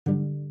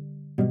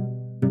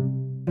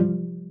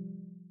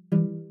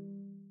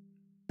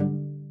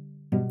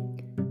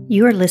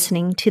You are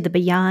listening to the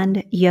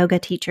Beyond Yoga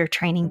Teacher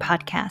Training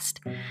Podcast.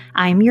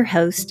 I am your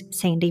host,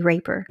 Sandy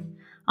Raper.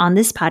 On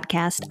this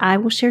podcast, I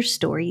will share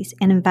stories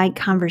and invite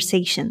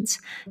conversations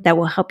that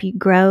will help you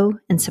grow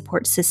and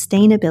support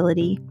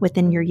sustainability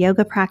within your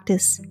yoga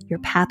practice, your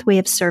pathway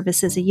of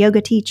service as a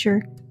yoga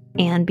teacher,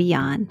 and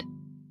beyond.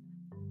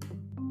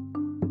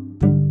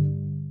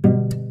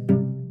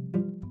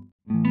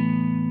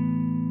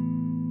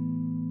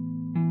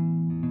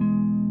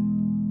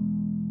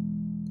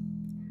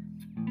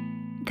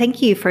 Thank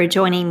you for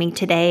joining me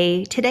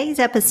today. Today's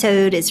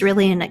episode is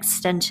really an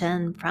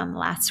extension from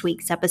last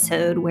week's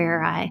episode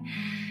where I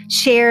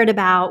shared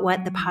about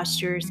what the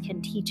postures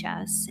can teach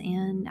us.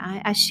 And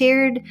I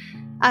shared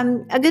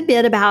a good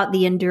bit about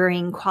the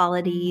enduring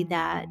quality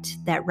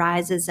that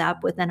rises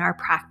up within our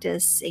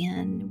practice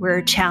and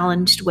we're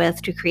challenged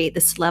with to create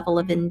this level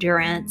of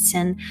endurance.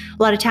 And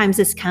a lot of times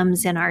this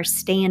comes in our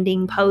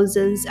standing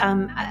poses.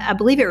 I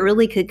believe it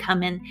really could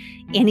come in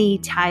any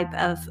type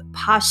of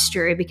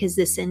posture because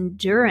this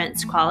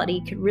endurance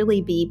quality could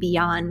really be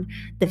beyond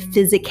the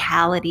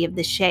physicality of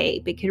the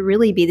shape. It could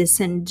really be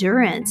this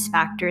endurance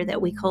factor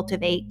that we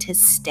cultivate to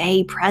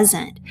stay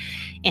present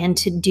and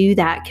to do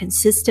that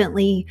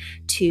consistently,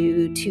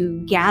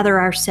 to gather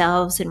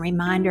ourselves and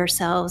remind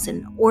ourselves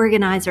and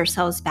organize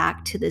ourselves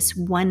back to this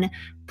one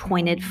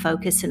pointed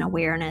focus and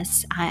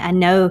awareness. I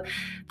know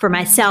for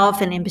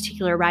myself, and in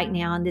particular right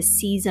now in this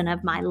season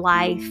of my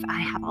life, I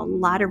have a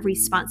lot of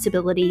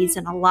responsibilities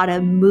and a lot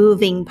of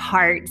moving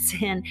parts,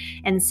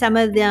 and some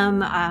of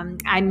them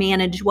I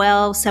manage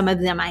well, some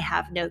of them I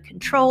have no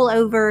control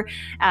over,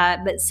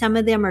 but some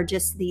of them are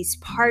just these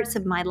parts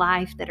of my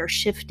life that are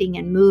shifting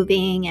and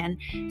moving and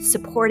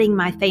supporting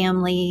my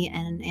family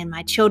and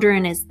my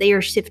children as they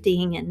are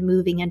shifting and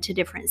moving into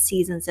different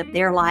seasons of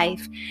their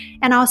life.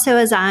 And also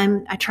as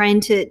I'm trying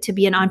to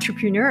be an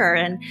entrepreneur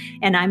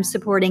and I'm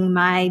supporting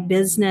my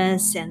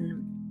business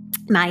and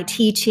my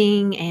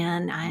teaching,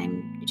 and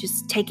I'm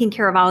just taking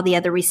care of all the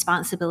other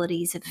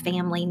responsibilities of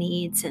family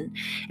needs and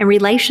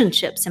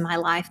relationships in my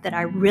life that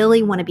I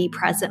really want to be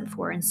present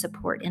for and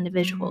support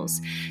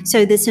individuals.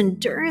 So this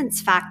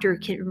endurance factor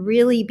can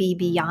really be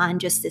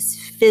beyond just this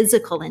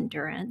physical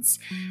endurance,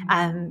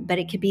 but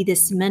it could be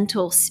this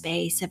mental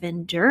space of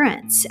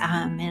endurance.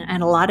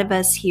 And a lot of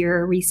us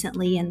here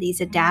recently in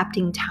these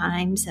adapting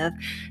times of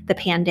the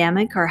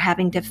pandemic are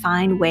having to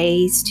find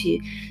ways to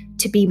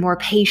be more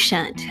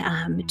patient,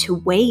 to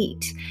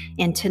wait,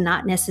 and to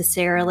not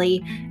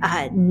necessarily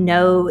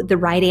know the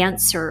right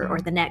answer or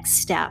the next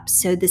step.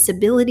 So this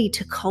ability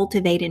to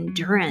cultivate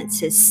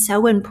endurance is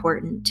so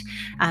important,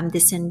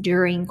 this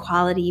enduring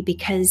quality,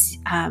 because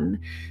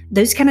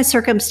those kind of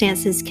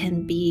circumstances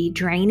can be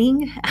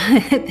draining.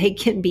 They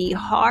can be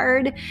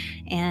hard,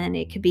 and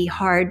it can be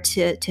hard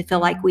to feel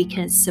like we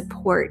can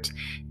support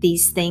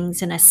these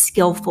things in a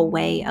skillful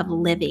way of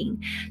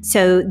living.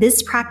 So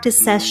this practice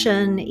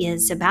session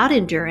is about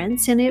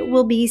endurance, and it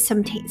will be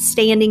some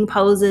standing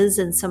poses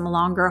and some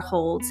longer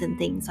holds and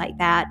things like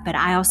that. But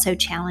I also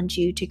challenge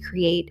you to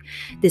create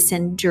this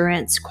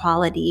endurance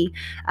quality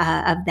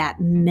of that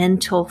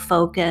mental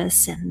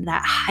focus and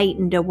that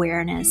heightened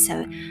awareness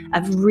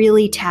of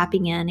really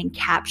tapping in and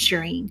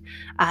capturing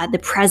the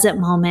present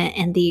moment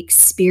and the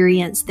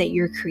experience that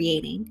you're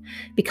creating.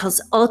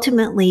 Because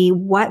ultimately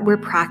what we're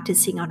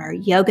practicing on our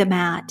yoga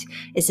mat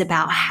is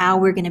about how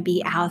we're going to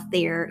be out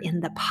there in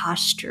the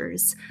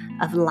postures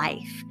of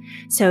life.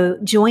 So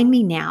join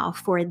me now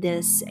for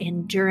this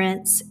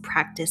endurance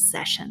practice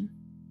session.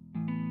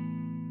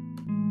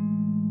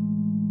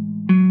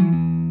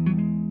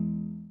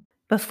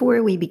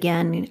 Before we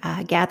begin,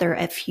 gather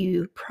a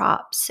few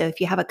props. So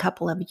if you have a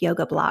couple of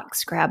yoga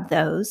blocks, grab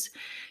those.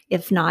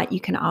 If not,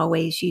 you can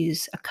always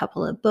use a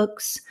couple of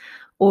books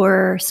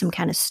or some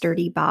kind of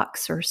sturdy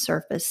box or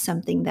surface,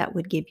 something that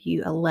would give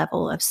you a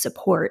level of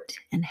support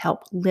and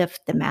help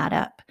lift the mat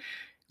up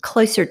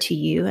closer to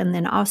you. And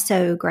then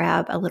also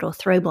grab a little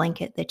throw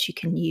blanket that you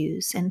can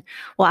use. And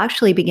we'll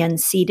actually begin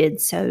seated.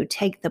 So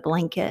take the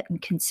blanket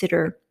and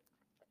consider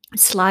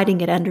sliding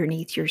it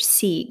underneath your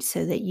seat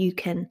so that you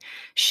can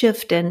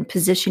shift and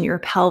position your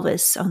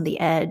pelvis on the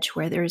edge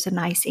where there's a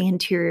nice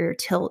anterior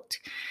tilt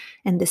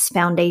and this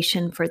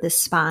foundation for the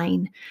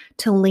spine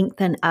to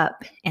lengthen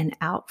up and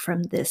out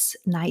from this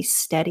nice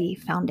steady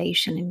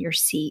foundation in your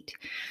seat.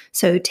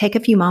 So take a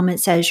few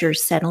moments as you're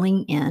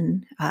settling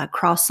in,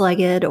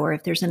 cross-legged, or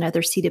if there's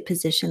another seated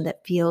position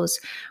that feels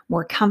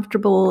more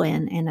comfortable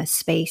and in a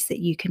space that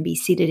you can be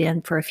seated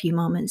in for a few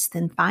moments,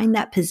 then find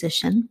that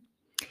position.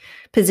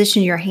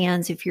 Position your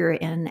hands if you're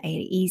in an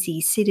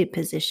easy seated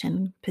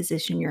position.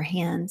 Position your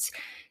hands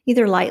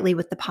either lightly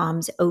with the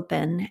palms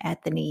open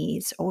at the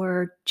knees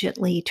or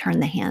gently turn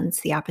the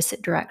hands the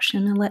opposite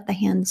direction and let the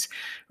hands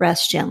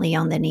rest gently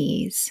on the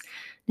knees.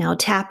 Now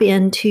tap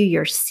into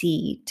your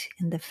seat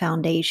and the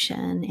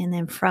foundation, and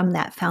then from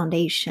that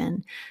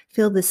foundation,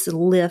 feel this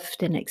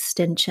lift and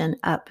extension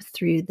up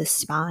through the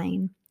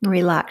spine.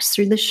 Relax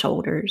through the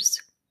shoulders.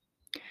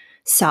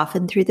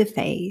 Soften through the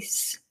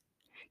face.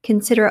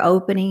 Consider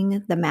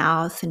opening the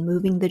mouth and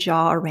moving the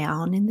jaw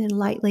around, and then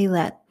lightly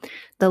let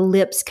the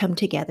lips come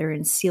together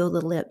and seal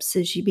the lips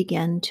as you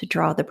begin to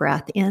draw the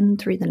breath in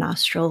through the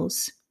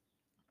nostrils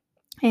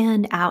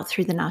and out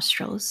through the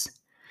nostrils.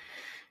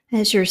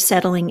 As you're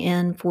settling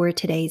in for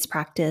today's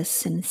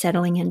practice and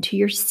settling into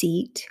your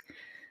seat,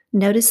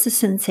 notice the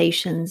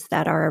sensations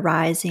that are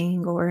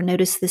arising, or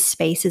notice the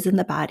spaces in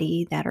the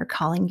body that are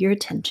calling your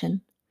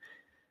attention.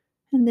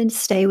 And then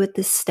stay with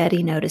this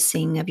steady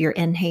noticing of your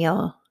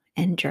inhale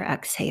and your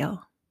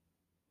exhale.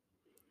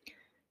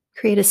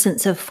 Create a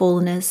sense of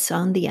fullness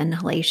on the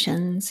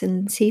inhalations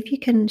and see if you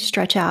can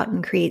stretch out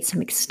and create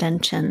some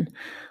extension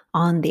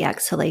on the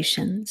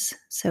exhalations.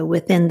 So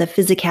within the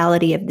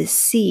physicality of this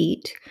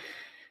seat,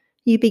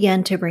 you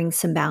begin to bring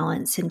some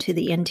balance into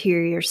the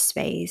interior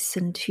space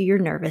and to your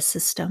nervous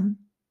system,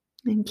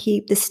 and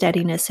keep the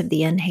steadiness of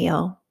the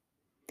inhale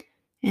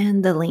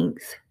and the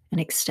length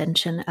and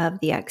extension of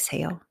the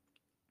exhale.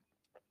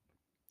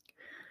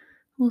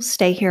 We'll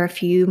stay here a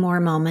few more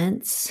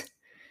moments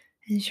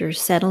as you're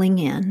settling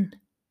in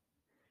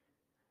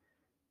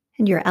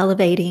and you're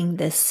elevating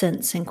this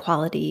sense and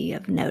quality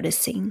of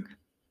noticing.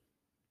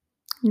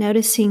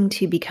 Noticing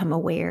to become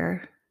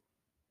aware.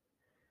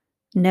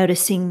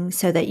 Noticing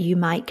so that you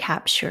might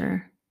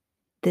capture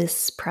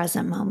this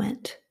present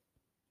moment.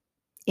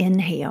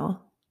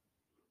 Inhale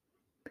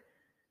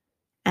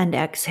and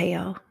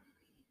exhale.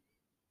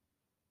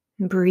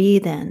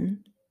 Breathe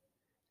in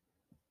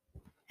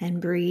and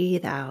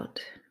breathe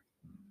out.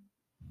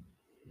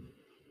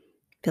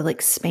 Feel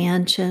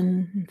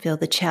expansion, feel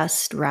the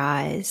chest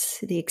rise,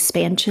 the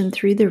expansion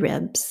through the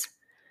ribs.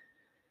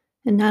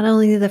 And not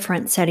only the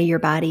front side of your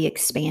body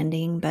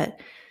expanding, but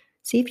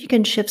see if you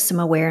can shift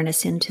some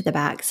awareness into the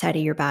back side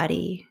of your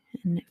body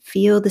and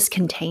feel this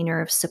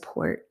container of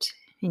support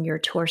in your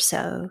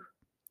torso,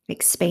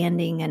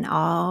 expanding in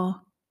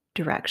all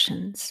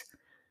directions.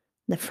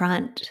 The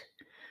front,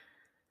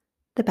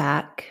 the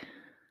back,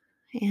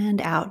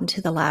 and out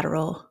into the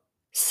lateral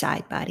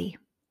side body.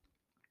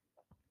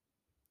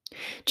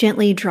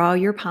 Gently draw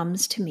your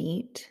palms to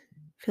meet.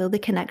 Feel the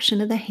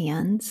connection of the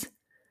hands.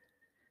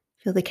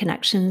 Feel the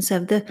connections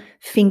of the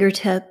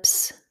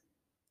fingertips.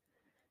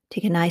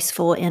 Take a nice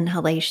full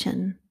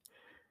inhalation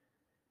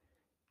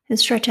and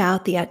stretch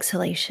out the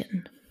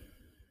exhalation.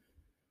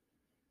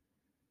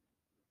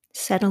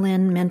 Settle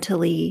in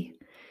mentally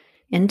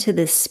into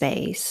this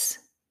space,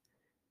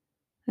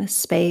 a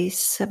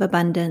space of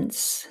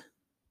abundance,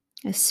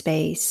 a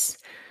space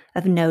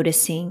of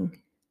noticing,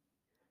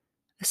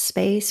 a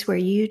space where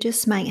you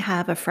just might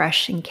have a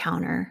fresh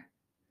encounter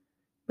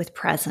with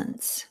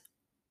presence.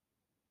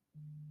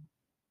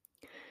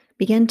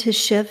 Begin to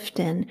shift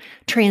and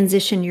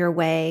transition your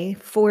way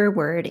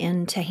forward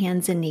into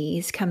hands and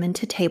knees. Come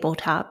into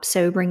tabletop.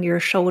 So bring your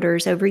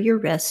shoulders over your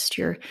wrist,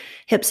 your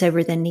hips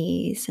over the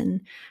knees, and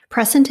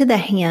press into the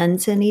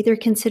hands, and either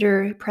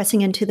consider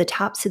pressing into the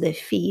tops of the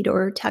feet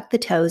or tuck the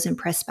toes and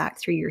press back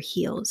through your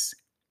heels.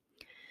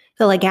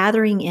 Feel like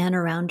gathering in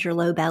around your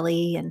low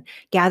belly and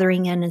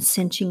gathering in and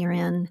cinching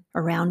in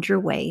around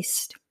your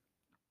waist.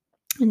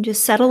 And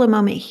just settle a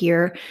moment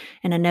here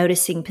in a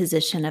noticing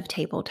position of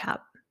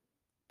tabletop.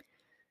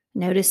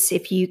 Notice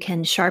if you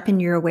can sharpen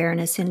your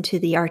awareness into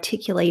the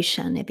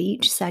articulation of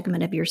each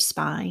segment of your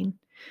spine.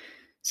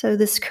 So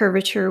this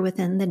curvature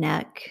within the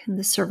neck and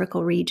the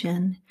cervical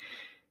region,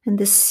 and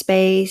this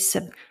space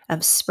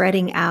of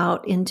spreading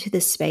out into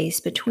the space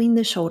between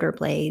the shoulder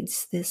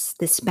blades,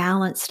 this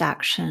balanced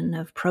action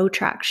of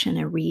protraction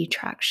and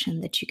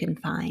retraction that you can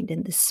find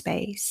in this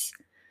space.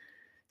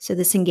 So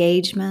this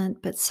engagement,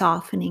 but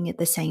softening at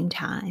the same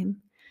time.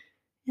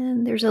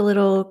 And there's a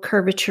little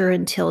curvature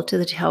and tilt to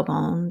the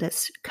tailbone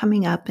that's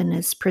coming up and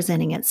is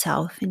presenting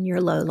itself in your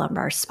low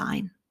lumbar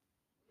spine.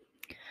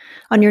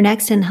 On your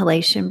next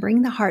inhalation,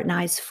 bring the heart and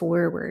eyes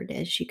forward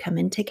as you come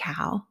into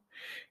cow.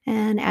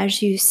 And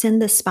as you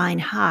send the spine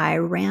high,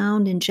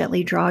 round and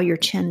gently draw your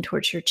chin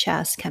towards your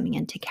chest, coming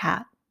into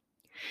cat.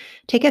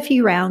 Take a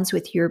few rounds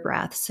with your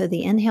breath. So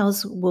the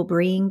inhales will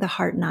bring the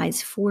heart and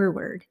eyes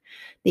forward.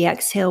 The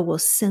exhale will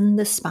send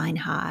the spine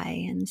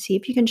high, and see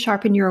if you can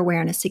sharpen your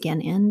awareness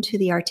again into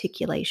the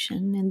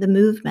articulation and the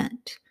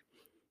movement.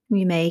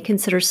 You may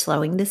consider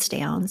slowing this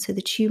down so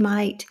that you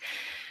might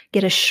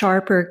get a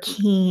sharper,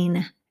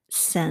 keen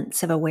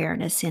sense of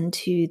awareness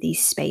into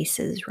these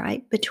spaces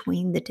right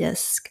between the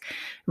disc,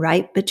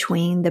 right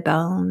between the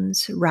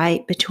bones,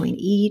 right between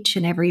each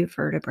and every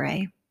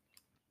vertebrae.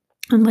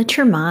 And let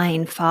your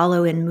mind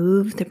follow and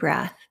move the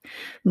breath.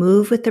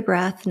 Move with the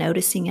breath,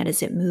 noticing it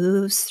as it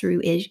moves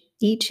through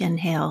each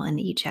inhale and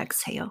each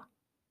exhale.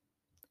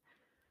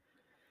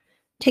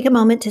 Take a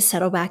moment to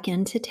settle back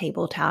into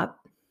tabletop.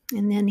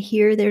 And then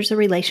here there's a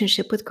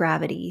relationship with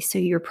gravity. So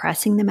you're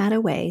pressing the mat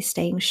away,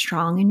 staying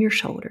strong in your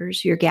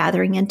shoulders. You're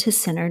gathering into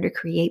center to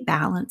create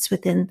balance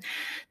within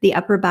the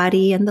upper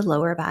body and the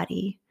lower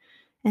body.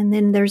 And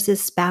then there's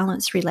this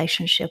balanced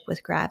relationship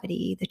with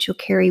gravity that you'll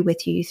carry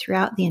with you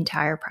throughout the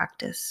entire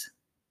practice.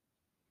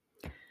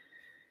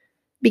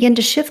 Begin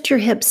to shift your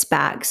hips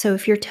back. So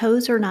if your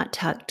toes are not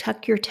tucked,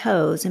 tuck your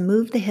toes and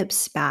move the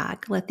hips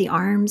back. Let the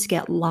arms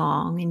get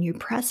long and you're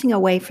pressing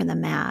away from the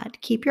mat.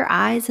 Keep your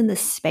eyes in the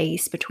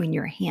space between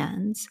your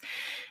hands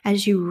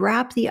as you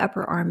wrap the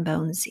upper arm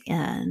bones in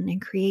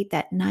and create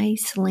that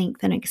nice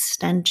length and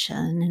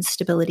extension and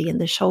stability in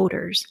the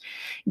shoulders.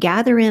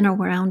 Gather in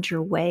around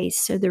your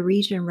waist so the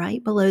region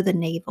right below the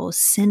navel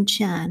cinch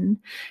in.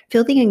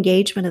 Feel the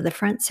engagement of the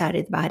front side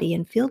of the body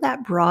and feel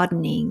that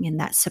broadening and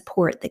that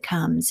support that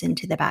comes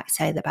into the back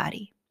side of the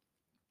body.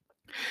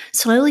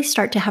 Slowly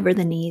start to hover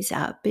the knees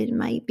up. It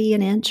might be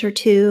an inch or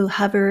two.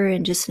 Hover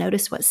and just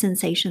notice what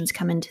sensations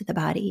come into the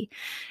body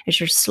as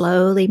you're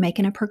slowly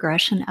making a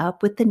progression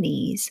up with the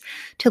knees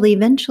till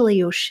eventually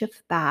you'll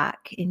shift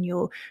back and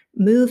you'll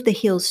move the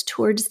heels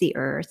towards the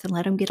earth and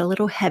let them get a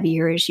little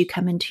heavier as you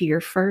come into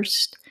your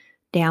first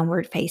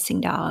downward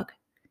facing dog.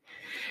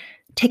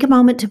 Take a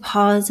moment to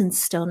pause in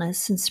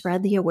stillness and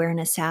spread the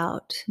awareness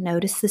out.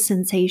 Notice the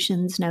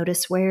sensations.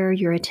 Notice where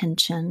your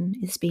attention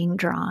is being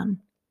drawn.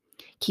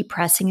 Keep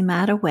pressing the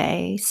mat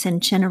away,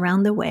 cinch in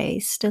around the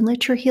waist, and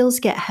let your heels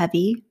get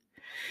heavy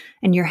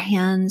and your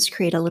hands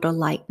create a little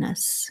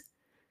lightness.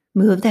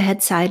 Move the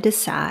head side to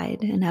side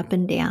and up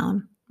and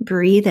down.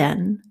 Breathe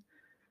in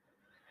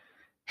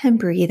and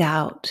breathe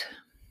out.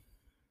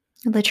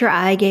 Let your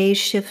eye gaze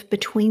shift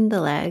between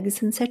the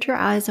legs and set your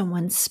eyes on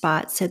one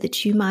spot so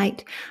that you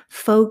might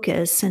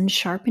focus and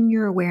sharpen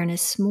your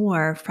awareness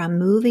more from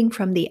moving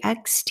from the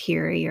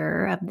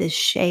exterior of this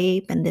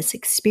shape and this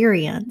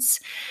experience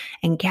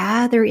and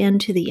gather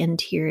into the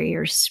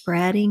interior,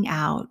 spreading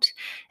out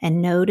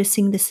and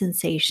noticing the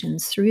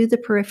sensations through the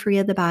periphery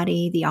of the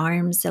body, the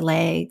arms, the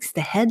legs,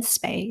 the head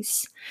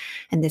space,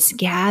 and this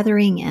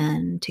gathering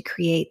in to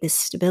create this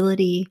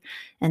stability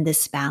and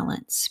this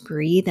balance.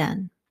 Breathe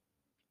in.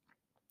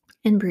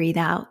 And breathe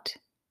out.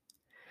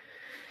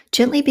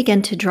 Gently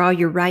begin to draw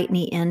your right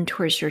knee in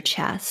towards your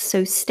chest.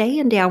 So stay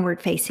in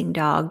downward facing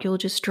dog. You'll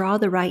just draw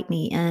the right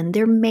knee in.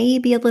 There may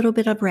be a little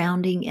bit of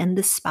rounding in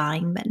the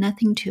spine, but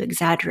nothing too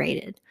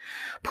exaggerated.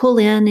 Pull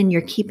in and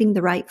you're keeping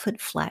the right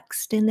foot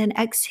flexed. And then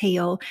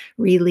exhale,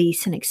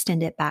 release and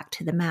extend it back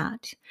to the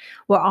mat.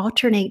 We'll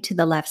alternate to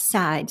the left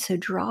side. So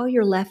draw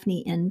your left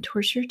knee in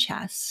towards your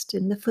chest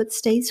and the foot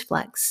stays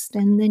flexed.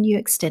 And then you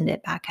extend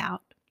it back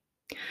out.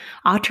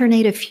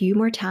 Alternate a few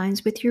more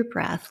times with your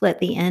breath. Let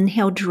the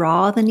inhale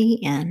draw the knee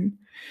in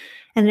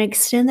and then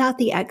extend out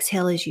the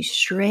exhale as you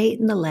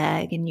straighten the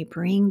leg and you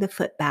bring the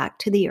foot back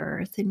to the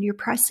earth and you're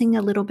pressing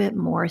a little bit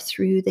more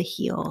through the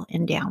heel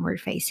in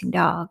downward facing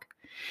dog.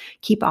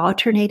 Keep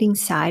alternating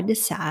side to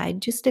side,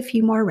 just a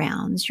few more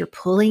rounds. You're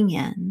pulling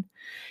in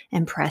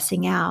and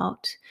pressing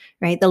out,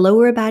 right? The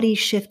lower body is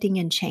shifting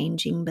and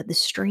changing, but the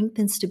strength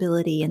and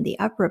stability in the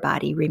upper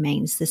body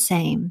remains the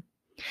same.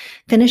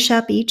 Finish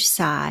up each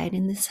side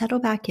and then settle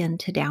back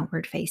into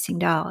downward facing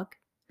dog.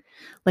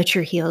 Let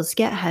your heels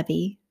get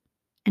heavy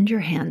and your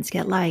hands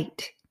get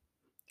light.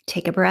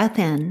 Take a breath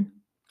in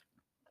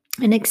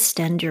and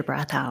extend your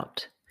breath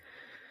out.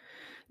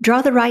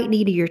 Draw the right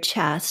knee to your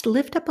chest,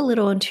 lift up a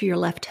little into your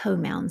left toe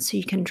mound so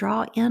you can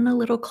draw in a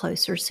little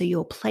closer so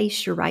you'll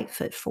place your right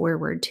foot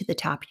forward to the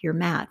top of your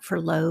mat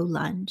for low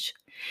lunge.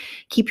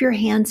 Keep your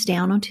hands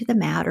down onto the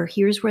mat, or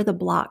here's where the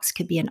blocks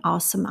could be an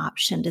awesome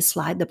option to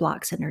slide the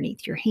blocks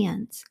underneath your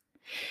hands.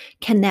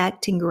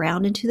 Connect and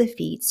ground into the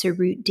feet, so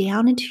root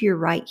down into your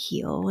right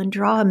heel and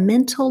draw a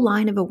mental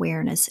line of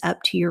awareness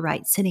up to your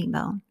right sitting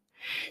bone.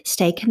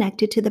 Stay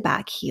connected to the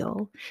back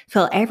heel.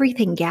 Feel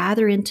everything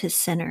gather into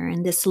center,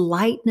 and this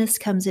lightness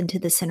comes into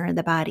the center of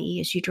the body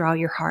as you draw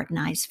your heart and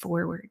eyes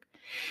forward.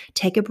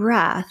 Take a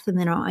breath, and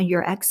then on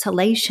your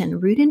exhalation,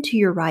 root into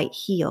your right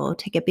heel.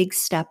 Take a big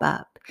step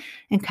up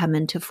and come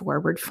into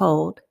forward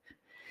fold.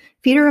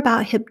 Feet are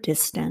about hip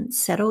distance.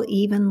 Settle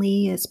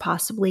evenly as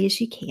possibly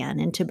as you can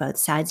into both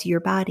sides of your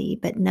body,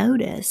 but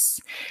notice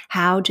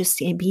how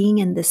just being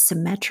in this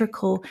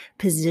symmetrical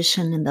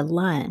position in the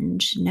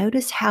lunge,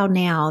 notice how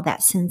now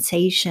that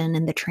sensation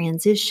and the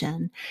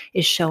transition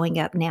is showing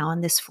up now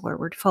in this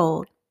forward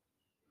fold.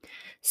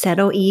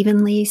 Settle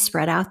evenly,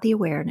 spread out the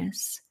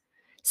awareness,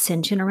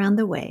 cinch in around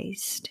the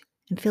waist,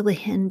 and feel the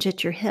hinge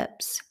at your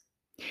hips.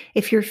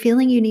 If you're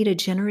feeling you need a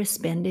generous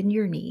bend in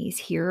your knees,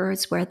 here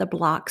is where the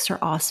blocks are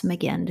awesome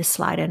again to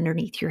slide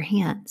underneath your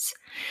hands.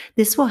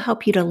 This will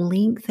help you to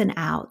lengthen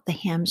out the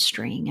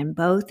hamstring and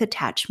both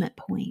attachment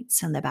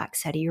points on the back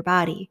side of your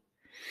body.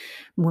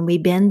 When we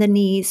bend the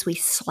knees, we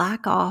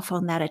slack off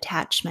on that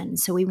attachment.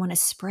 So we want to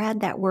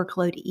spread that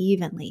workload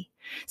evenly.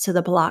 So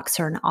the blocks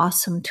are an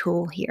awesome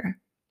tool here.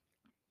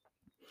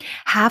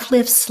 Half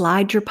lift,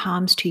 slide your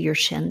palms to your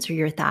shins or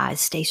your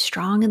thighs. Stay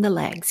strong in the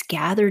legs,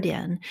 gathered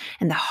in,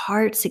 and the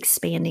heart's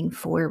expanding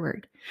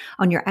forward.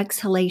 On your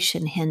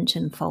exhalation, hinge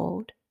and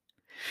fold.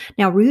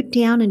 Now root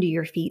down into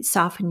your feet,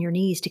 soften your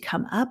knees to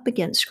come up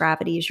against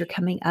gravity as you're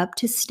coming up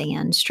to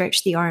stand.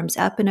 Stretch the arms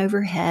up and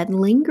overhead.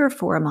 Linger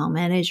for a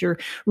moment as you're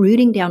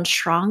rooting down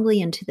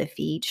strongly into the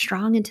feet,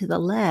 strong into the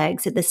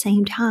legs. At the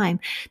same time,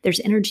 there's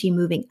energy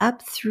moving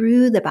up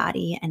through the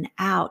body and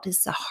out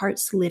as the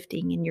heart's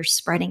lifting and you're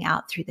spreading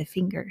out through the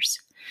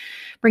fingers.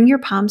 Bring your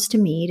palms to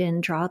meet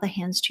and draw the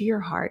hands to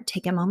your heart.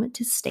 Take a moment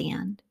to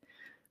stand.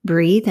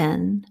 Breathe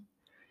in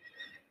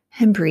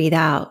and breathe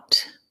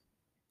out.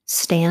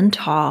 Stand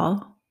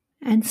tall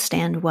and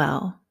stand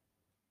well.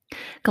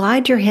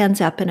 Glide your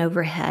hands up and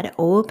overhead.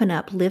 Open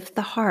up, lift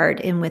the heart,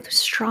 and with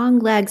strong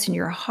legs in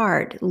your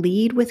heart,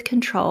 lead with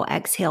control.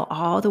 Exhale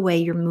all the way.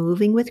 You're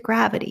moving with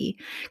gravity.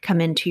 Come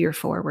into your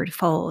forward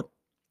fold.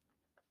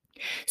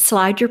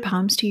 Slide your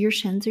palms to your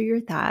shins or your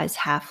thighs,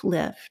 half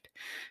lift.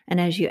 And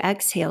as you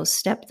exhale,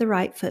 step the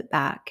right foot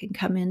back and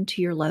come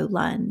into your low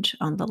lunge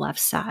on the left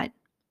side.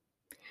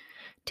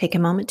 Take a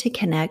moment to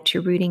connect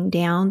your rooting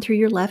down through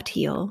your left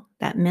heel,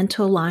 that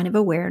mental line of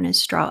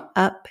awareness, draw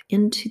up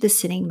into the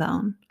sitting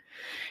bone.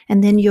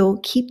 And then you'll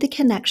keep the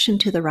connection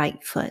to the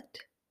right foot.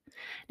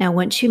 Now,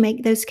 once you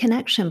make those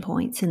connection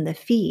points in the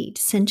feet,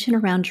 cinch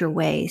around your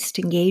waist,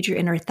 engage your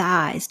inner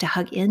thighs to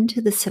hug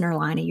into the center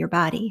line of your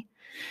body.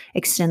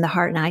 Extend the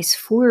heart and eyes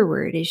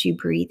forward as you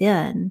breathe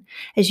in.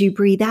 As you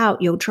breathe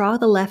out, you'll draw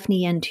the left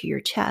knee into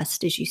your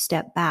chest as you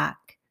step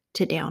back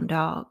to down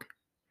dog.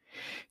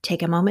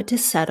 Take a moment to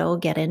settle,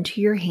 get into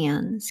your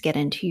hands, get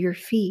into your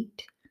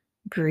feet.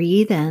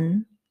 Breathe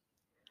in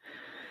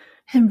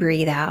and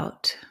breathe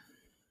out.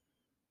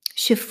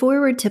 Shift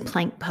forward to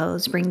plank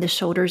pose. Bring the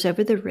shoulders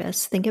over the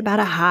wrists. Think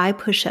about a high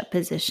push-up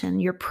position.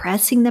 You're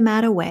pressing the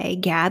mat away.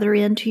 Gather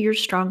into your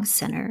strong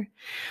center.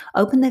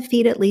 Open the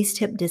feet at least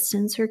hip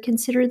distance or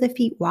consider the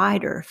feet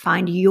wider.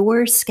 Find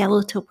your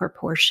skeletal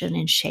proportion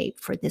and shape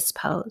for this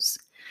pose.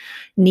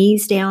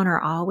 Knees down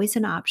are always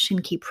an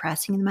option. Keep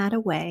pressing the mat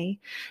away.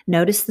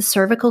 Notice the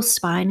cervical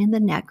spine in the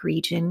neck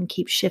region.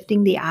 Keep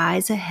shifting the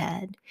eyes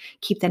ahead.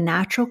 Keep the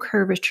natural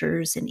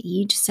curvatures in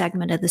each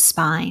segment of the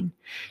spine.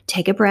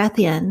 Take a breath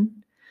in,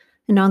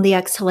 and on the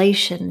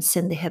exhalation,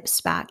 send the hips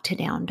back to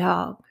down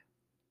dog.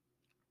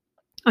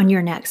 On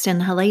your next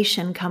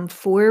inhalation, come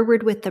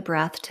forward with the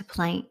breath to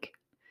plank.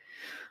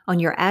 On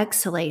your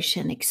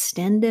exhalation,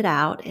 extend it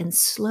out and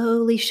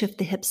slowly shift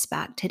the hips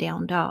back to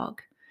down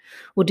dog.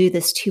 We'll do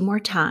this 2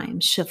 more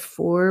times. Shift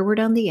forward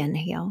on the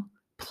inhale,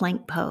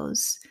 plank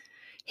pose.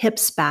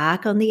 Hips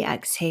back on the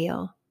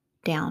exhale,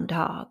 down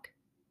dog.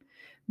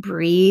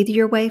 Breathe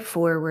your way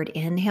forward.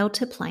 Inhale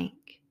to plank.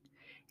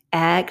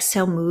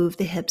 Exhale, move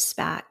the hips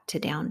back to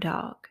down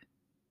dog.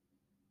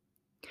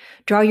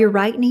 Draw your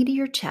right knee to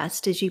your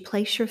chest as you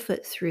place your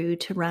foot through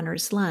to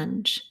runner's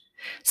lunge.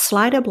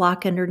 Slide a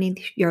block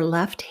underneath your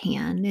left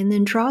hand and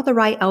then draw the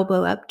right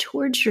elbow up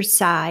towards your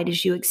side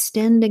as you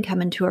extend and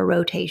come into a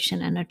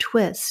rotation and a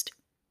twist.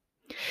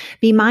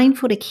 Be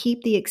mindful to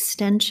keep the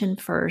extension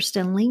first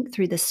and link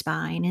through the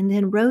spine, and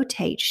then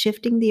rotate,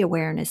 shifting the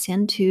awareness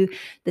into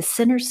the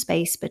center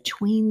space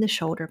between the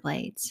shoulder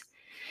blades.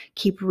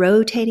 Keep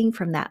rotating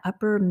from that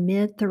upper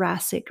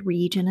mid-thoracic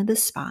region of the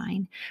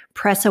spine.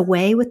 Press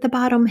away with the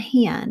bottom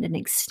hand and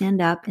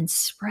extend up and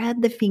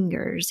spread the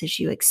fingers as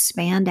you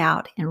expand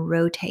out and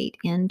rotate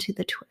into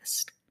the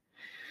twist.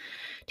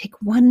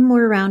 Take 1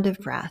 more round of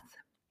breath.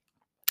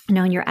 And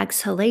on your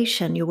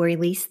exhalation, you'll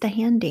release the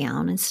hand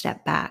down and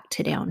step back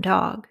to down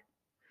dog.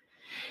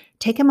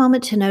 Take a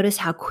moment to notice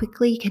how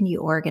quickly can you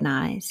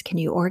organize. Can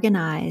you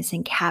organize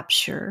and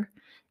capture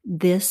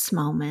this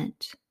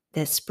moment,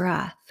 this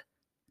breath?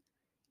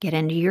 Get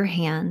into your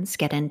hands,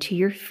 get into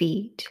your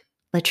feet.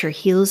 Let your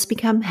heels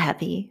become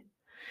heavy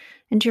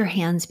and your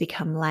hands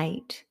become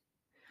light.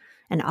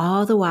 And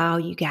all the while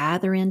you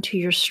gather into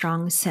your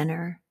strong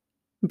center.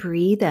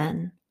 Breathe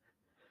in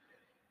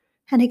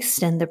and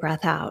extend the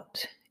breath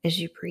out as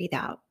you breathe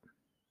out.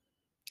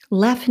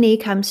 Left knee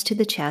comes to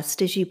the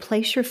chest as you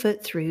place your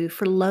foot through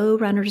for low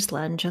runner's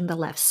lunge on the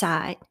left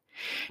side.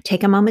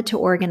 Take a moment to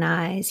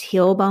organize,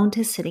 heel bone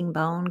to sitting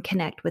bone,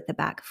 connect with the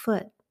back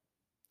foot.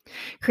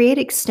 Create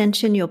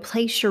extension. You'll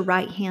place your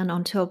right hand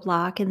onto a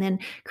block and then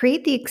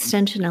create the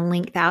extension and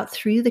length out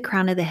through the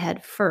crown of the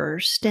head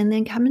first, and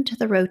then come into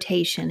the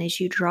rotation as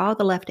you draw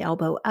the left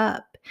elbow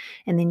up,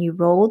 and then you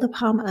roll the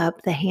palm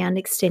up, the hand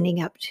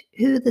extending up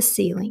to the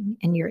ceiling,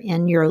 and you're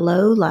in your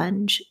low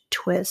lunge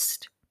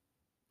twist.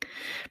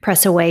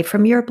 Press away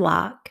from your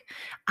block.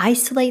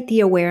 Isolate the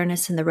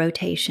awareness and the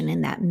rotation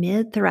in that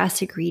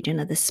mid-thoracic region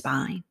of the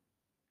spine.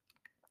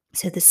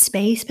 So the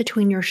space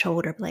between your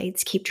shoulder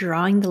blades, keep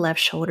drawing the left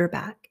shoulder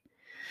back.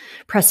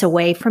 Press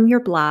away from your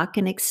block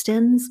and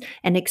extends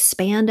and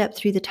expand up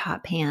through the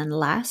top hand.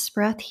 Last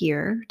breath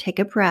here. Take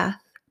a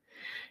breath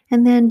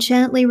and then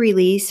gently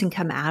release and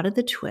come out of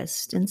the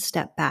twist and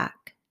step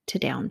back to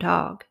down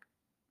dog.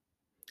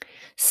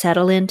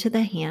 Settle into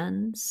the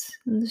hands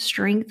and the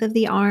strength of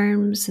the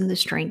arms and the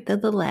strength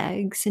of the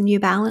legs, and you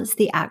balance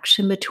the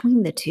action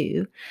between the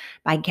two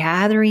by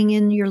gathering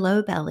in your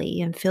low belly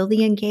and feel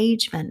the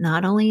engagement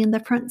not only in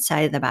the front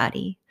side of the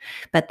body,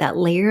 but that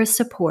layer of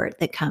support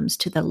that comes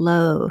to the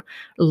low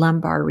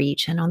lumbar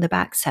region on the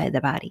back side of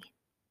the body.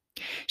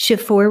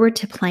 Shift forward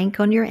to plank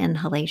on your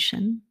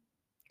inhalation.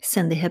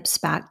 Send the hips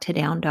back to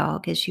down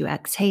dog as you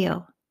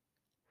exhale.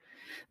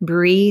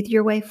 Breathe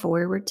your way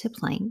forward to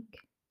plank.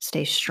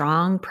 Stay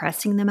strong,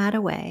 pressing the mat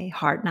away.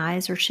 Heart and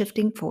eyes are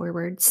shifting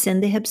forward.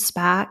 Send the hips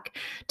back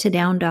to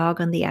down dog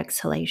on the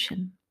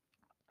exhalation.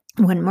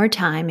 One more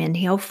time.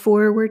 Inhale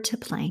forward to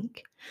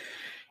plank.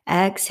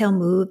 Exhale,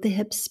 move the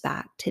hips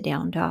back to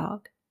down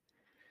dog.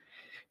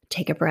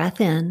 Take a breath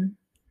in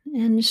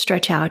and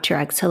stretch out your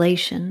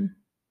exhalation.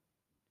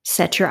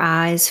 Set your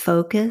eyes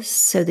focused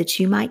so that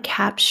you might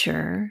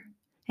capture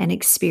and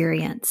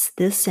experience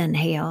this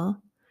inhale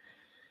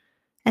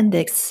and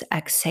this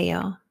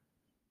exhale.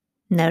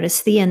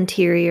 Notice the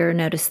interior,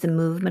 notice the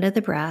movement of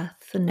the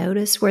breath, and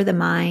notice where the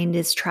mind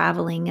is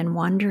traveling and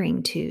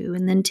wandering to,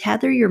 and then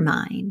tether your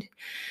mind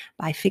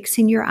by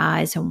fixing your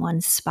eyes on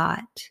one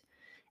spot,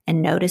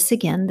 and notice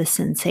again the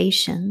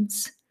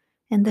sensations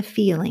and the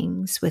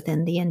feelings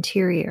within the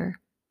interior.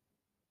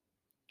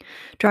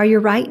 Draw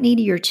your right knee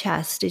to your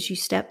chest as you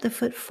step the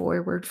foot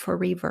forward for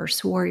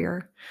reverse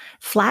warrior.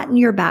 Flatten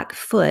your back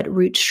foot,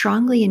 root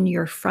strongly in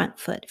your front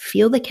foot.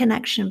 Feel the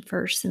connection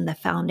first in the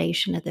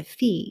foundation of the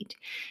feet,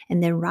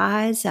 and then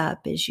rise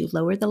up as you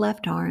lower the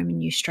left arm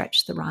and you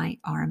stretch the right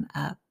arm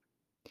up.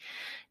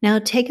 Now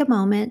take a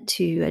moment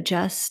to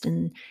adjust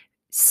and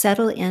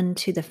settle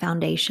into the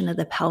foundation of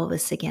the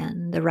pelvis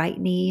again. The right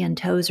knee and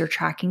toes are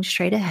tracking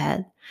straight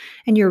ahead,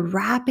 and you're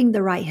wrapping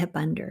the right hip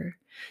under.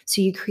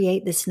 So you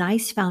create this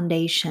nice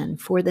foundation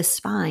for the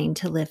spine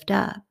to lift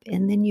up,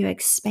 and then you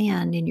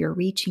expand and you're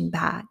reaching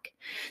back.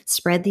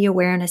 Spread the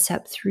awareness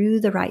up through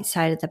the right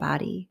side of the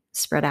body,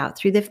 spread out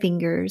through the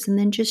fingers, and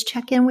then just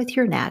check in with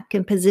your neck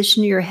and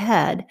position your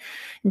head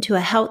into a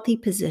healthy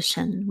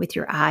position with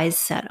your eyes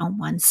set on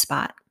one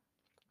spot.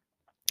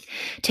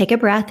 Take a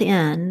breath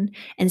in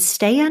and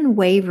stay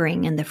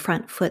unwavering in the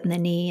front foot and the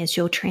knee as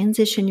you'll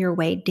transition your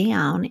way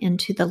down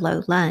into the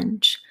low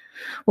lunge.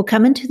 We'll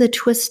come into the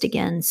twist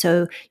again,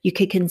 so you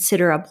could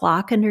consider a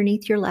block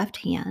underneath your left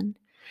hand.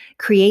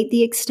 Create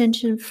the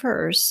extension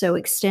first, so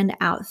extend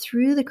out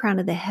through the crown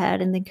of the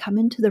head and then come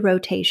into the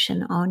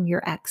rotation on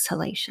your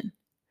exhalation.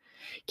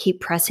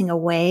 Keep pressing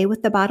away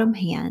with the bottom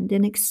hand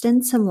and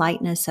extend some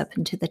lightness up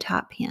into the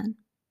top hand.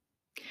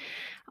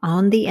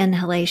 On the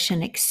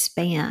inhalation,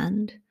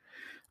 expand.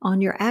 On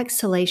your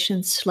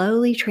exhalation,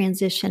 slowly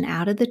transition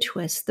out of the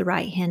twist, the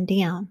right hand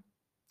down.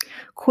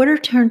 Quarter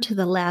turn to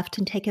the left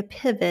and take a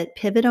pivot.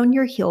 Pivot on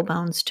your heel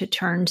bones to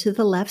turn to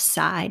the left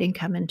side and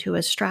come into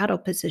a straddle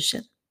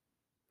position.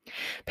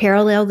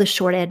 Parallel the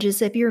short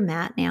edges of your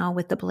mat now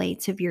with the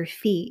blades of your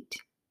feet.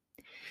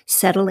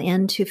 Settle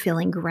into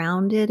feeling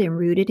grounded and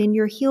rooted in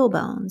your heel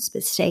bones,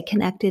 but stay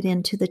connected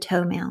into the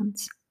toe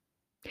mounds.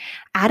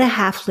 Add a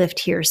half lift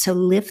here, so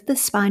lift the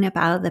spine up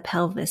out of the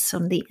pelvis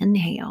on the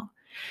inhale.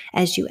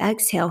 As you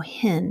exhale,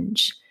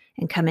 hinge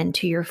and come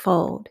into your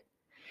fold.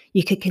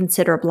 You could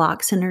consider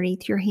blocks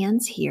underneath your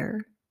hands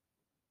here.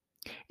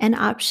 An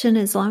option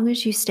as long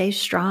as you stay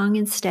strong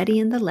and steady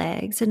in the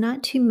legs and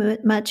not too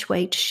much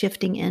weight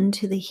shifting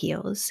into the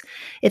heels.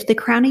 If the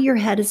crown of your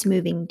head is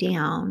moving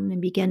down,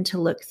 and begin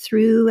to look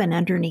through and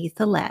underneath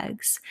the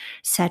legs,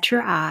 set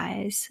your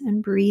eyes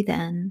and breathe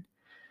in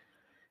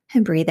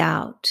and breathe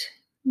out.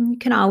 You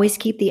can always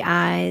keep the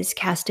eyes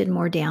casted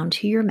more down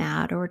to your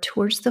mat or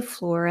towards the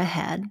floor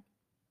ahead.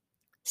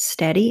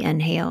 Steady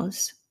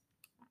inhales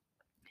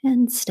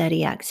and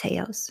steady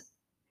exhales.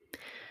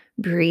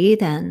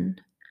 Breathe in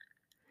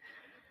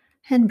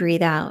and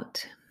breathe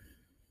out.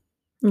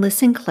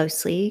 Listen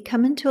closely.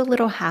 Come into a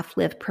little half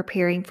lift,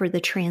 preparing for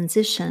the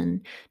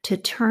transition to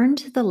turn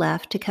to the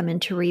left to come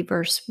into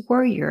reverse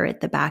warrior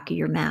at the back of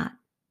your mat.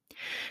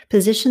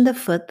 Position the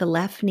foot, the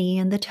left knee,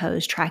 and the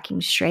toes tracking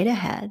straight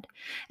ahead,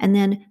 and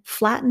then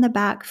flatten the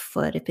back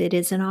foot if it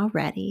isn't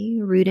already.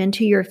 Root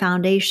into your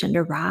foundation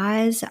to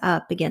rise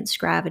up against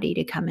gravity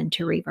to come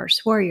into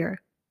reverse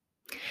warrior.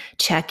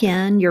 Check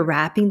in, you're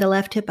wrapping the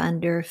left hip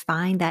under.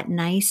 Find that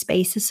nice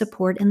base of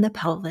support in the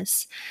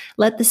pelvis.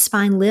 Let the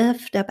spine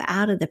lift up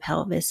out of the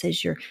pelvis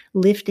as you're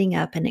lifting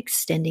up and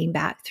extending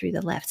back through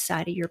the left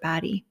side of your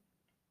body.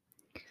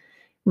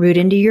 Root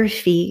into your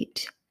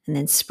feet and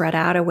then spread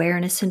out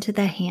awareness into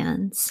the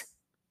hands.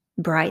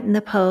 Brighten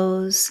the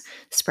pose,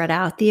 spread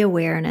out the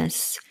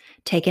awareness.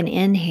 Take an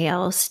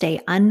inhale, stay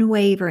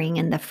unwavering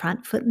in the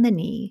front foot and the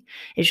knee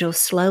as you'll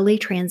slowly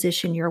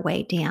transition your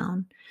way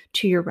down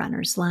to your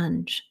runner's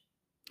lunge.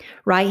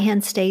 Right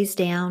hand stays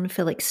down,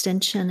 feel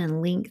extension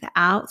and length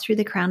out through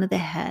the crown of the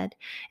head,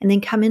 and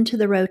then come into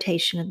the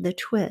rotation of the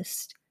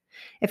twist.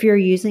 If you're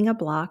using a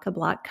block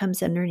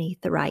comes underneath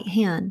the right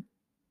hand.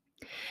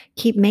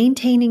 Keep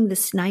maintaining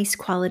this nice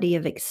quality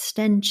of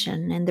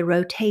extension and the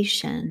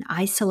rotation,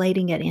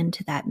 isolating it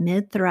into that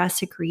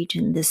mid-thoracic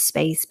region, this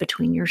space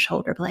between your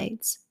shoulder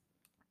blades.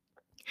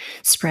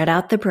 Spread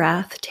out the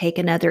breath, take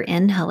another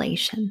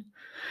inhalation.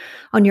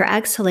 On your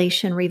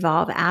exhalation,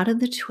 revolve out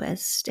of the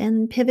twist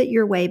and pivot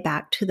your way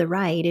back to the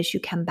right as you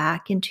come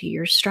back into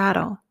your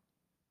straddle.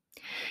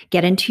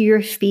 Get into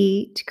your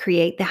feet,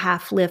 create the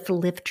half lift,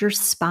 lift your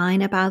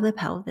spine up out of the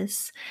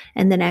pelvis,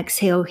 and then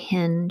exhale,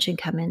 hinge, and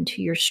come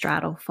into your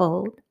straddle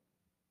fold.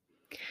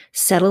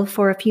 Settle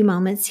for a few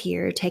moments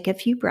here, take a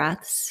few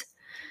breaths.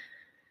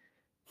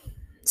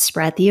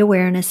 Spread the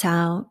awareness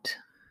out.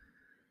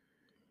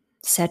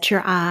 Set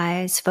your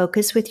eyes,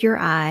 focus with your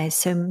eyes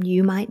so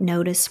you might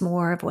notice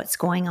more of what's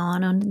going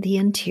on the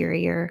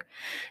interior.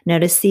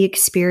 Notice the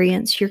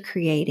experience you're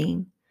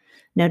creating.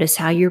 Notice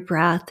how your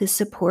breath is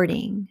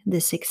supporting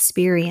this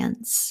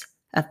experience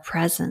of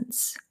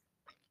presence.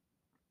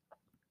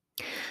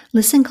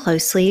 Listen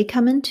closely.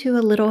 Come into a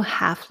little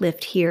half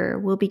lift here.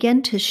 We'll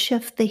begin to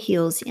shift the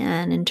heels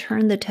in and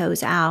turn the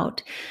toes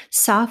out,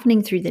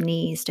 softening through the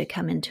knees to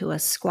come into a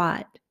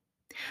squat.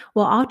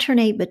 We'll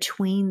alternate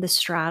between the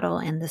straddle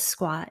and the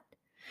squat.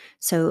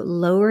 So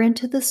lower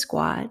into the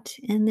squat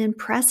and then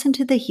press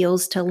into the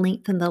heels to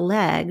lengthen the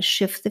legs,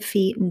 shift the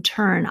feet and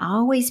turn,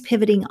 always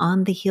pivoting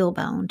on the heel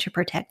bone to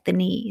protect the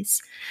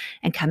knees,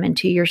 and come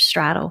into your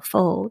straddle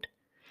fold.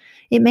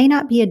 It may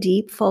not be a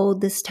deep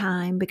fold this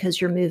time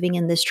because you're moving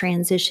in this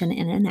transition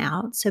in and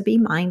out, so be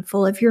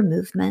mindful of your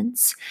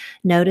movements.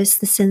 Notice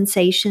the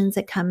sensations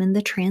that come in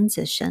the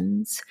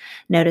transitions.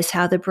 Notice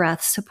how the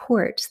breath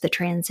supports the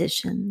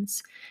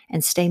transitions,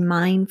 and stay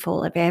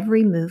mindful of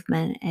every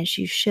movement as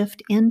you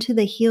shift into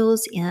the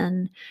heels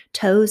in,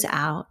 toes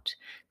out,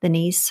 the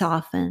knees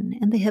soften,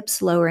 and the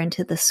hips lower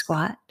into the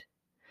squat.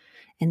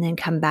 And then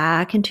come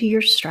back into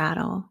your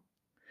straddle.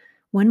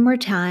 One more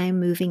time,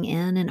 moving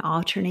in and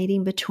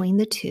alternating between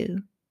the two.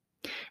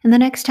 And the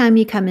next time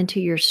you come into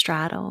your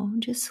straddle,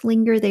 just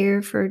linger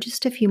there for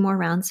just a few more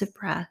rounds of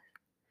breath.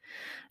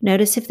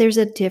 Notice if there's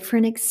a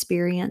different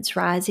experience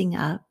rising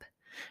up.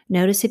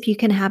 Notice if you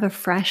can have a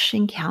fresh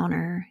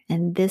encounter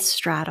in this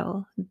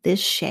straddle,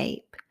 this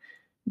shape,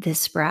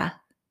 this breath.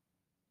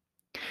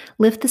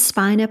 Lift the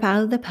spine up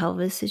out of the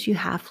pelvis as you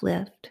half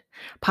lift.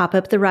 Pop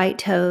up the right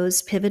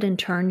toes, pivot and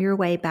turn your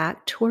way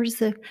back towards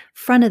the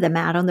front of the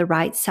mat on the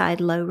right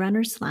side, low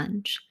runner's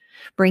lunge.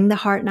 Bring the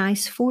heart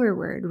nice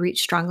forward.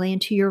 Reach strongly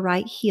into your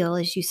right heel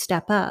as you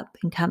step up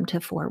and come to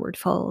forward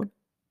fold.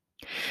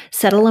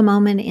 Settle a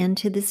moment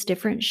into this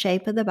different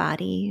shape of the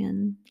body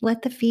and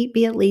let the feet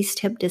be at least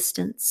hip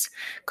distance.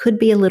 Could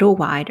be a little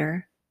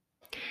wider.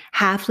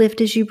 Half lift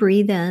as you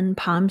breathe in,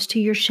 palms to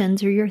your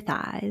shins or your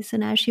thighs,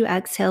 and as you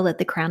exhale, let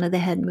the crown of the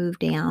head move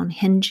down,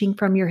 hinging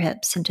from your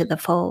hips into the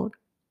fold.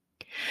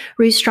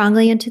 Root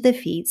strongly into the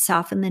feet,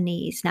 soften the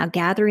knees. Now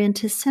gather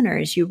into center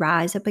as you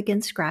rise up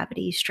against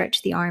gravity,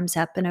 stretch the arms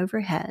up and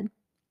overhead.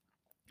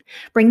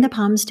 Bring the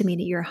palms to meet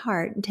at your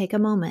heart and take a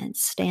moment.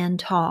 Stand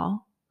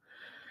tall.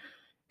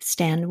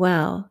 Stand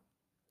well.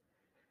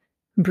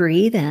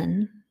 Breathe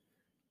in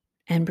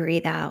and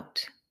breathe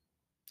out.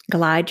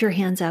 Glide your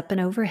hands up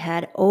and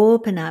overhead,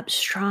 open up,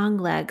 strong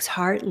legs,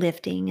 heart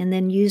lifting, and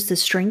then use the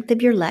strength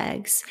of your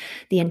legs,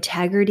 the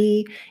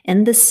integrity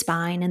in the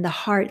spine and the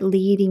heart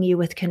leading you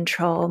with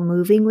control,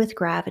 moving with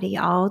gravity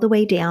all the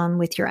way down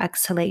with your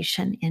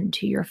exhalation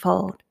into your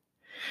fold.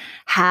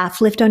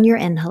 Half lift on your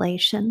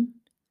inhalation,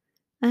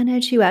 and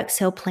as you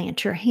exhale,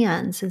 plant your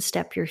hands and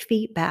step your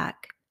feet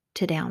back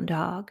to down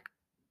dog.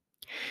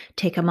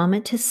 Take a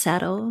moment to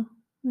settle.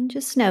 And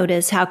just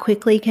notice how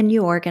quickly can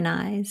you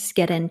organize,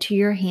 get into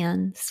your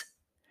hands,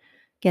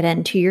 get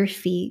into your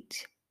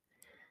feet.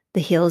 The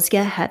heels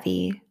get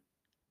heavy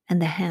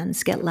and the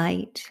hands get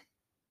light.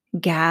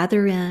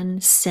 Gather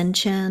in,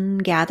 cinch in,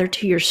 gather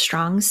to your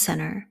strong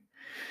center.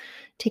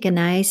 Take a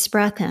nice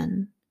breath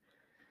in,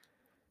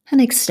 an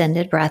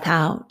extended breath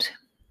out.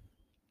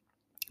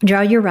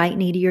 Draw your right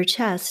knee to your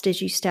chest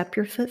as you step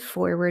your foot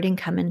forward and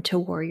come into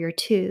Warrior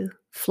Two.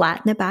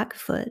 Flatten the back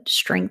foot,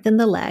 strengthen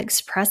the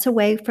legs, press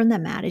away from the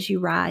mat as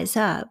you rise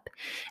up,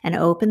 and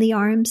open the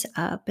arms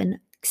up and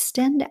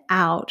extend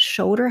out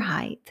shoulder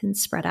height and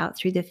spread out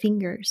through the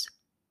fingers.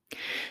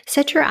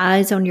 Set your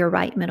eyes on your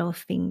right middle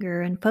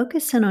finger and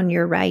focus in on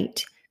your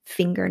right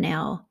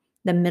fingernail,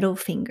 the middle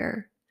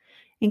finger,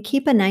 and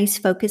keep a nice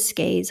focused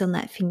gaze on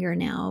that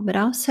fingernail, but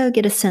also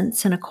get a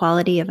sense and a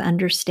quality of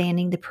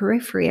understanding the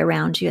periphery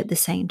around you at the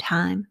same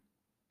time.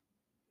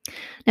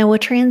 Now we'll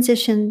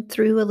transition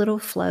through a little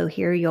flow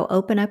here. You'll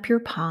open up your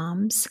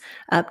palms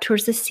up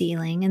towards the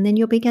ceiling, and then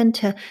you'll begin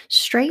to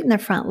straighten the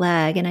front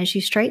leg. And as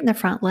you straighten the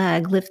front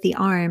leg, lift the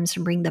arms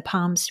and bring the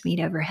palms to meet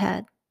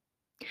overhead.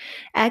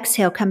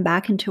 Exhale, come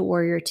back into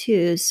Warrior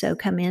Two. So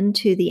come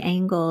into the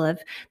angle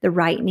of the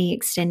right knee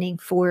extending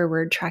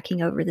forward,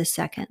 tracking over the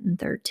second and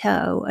third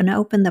toe, and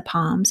open the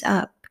palms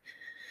up,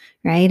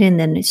 right? And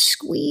then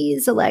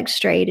squeeze the legs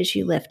straight as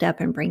you lift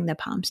up and bring the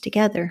palms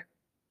together.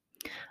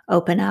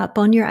 Open up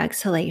on your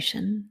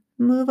exhalation.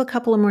 Move a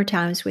couple of more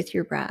times with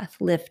your breath.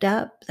 Lift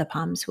up, the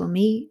palms will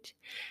meet.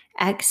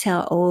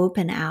 Exhale,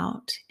 open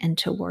out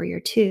into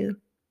Warrior Two.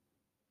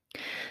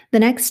 The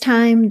next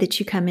time that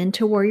you come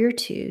into Warrior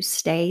Two,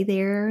 stay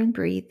there and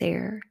breathe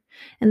there.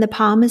 And the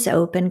palm is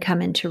open,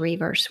 come into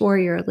Reverse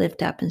Warrior,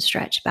 lift up and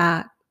stretch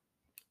back.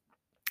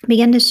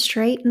 Begin to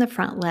straighten the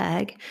front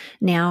leg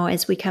now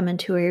as we come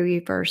into a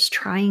reverse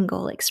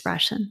triangle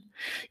expression.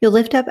 You'll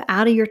lift up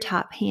out of your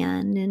top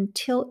hand and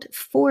tilt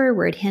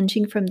forward,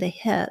 hinging from the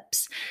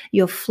hips.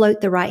 You'll float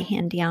the right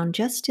hand down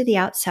just to the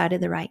outside of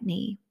the right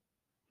knee.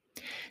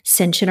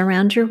 Cinch it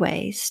around your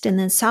waist and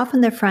then soften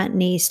the front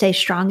knee. Stay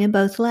strong in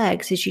both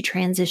legs as you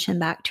transition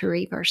back to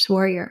Reverse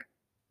Warrior.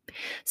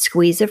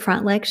 Squeeze the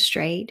front leg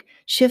straight.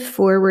 Shift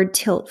forward,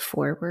 tilt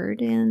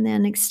forward, and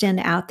then extend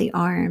out the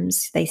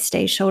arms. They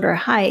stay shoulder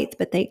height,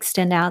 but they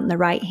extend out in the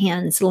right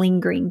hands,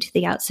 lingering to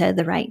the outside of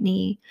the right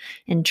knee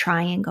in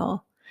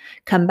triangle.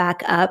 Come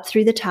back up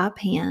through the top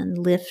hand,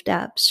 lift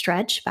up,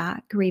 stretch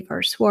back,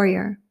 reverse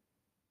warrior.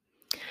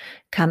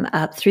 Come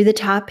up through the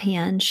top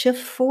hand,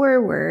 shift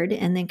forward,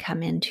 and then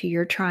come into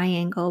your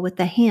triangle with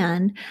the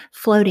hand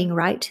floating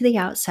right to the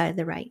outside of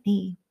the right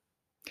knee.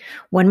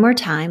 One more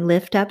time,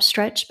 lift up,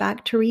 stretch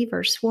back to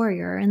reverse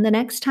warrior. And the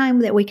next time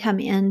that we come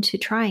into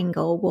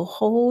triangle, we'll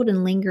hold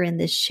and linger in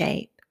this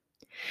shape.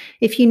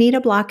 If you need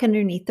a block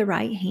underneath the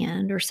right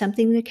hand or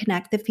something to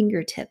connect the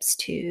fingertips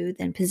to,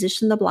 then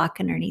position the block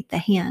underneath the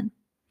hand.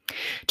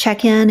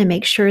 Check in and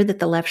make sure that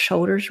the left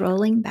shoulder is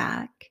rolling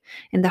back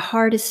and the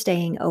heart is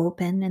staying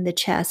open in the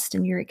chest,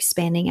 and you're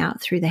expanding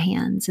out through the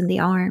hands and the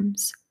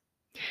arms.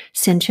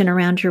 Cinch in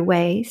around your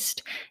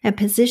waist and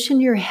position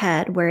your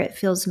head where it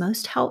feels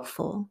most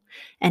helpful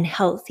and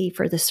healthy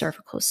for the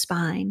cervical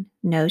spine.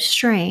 No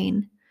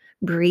strain.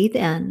 Breathe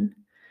in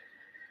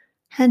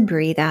and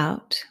breathe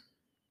out.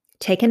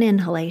 Take an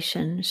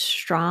inhalation,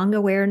 strong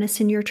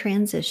awareness in your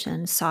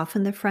transition.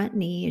 Soften the front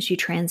knee as you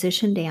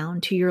transition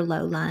down to your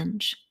low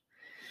lunge.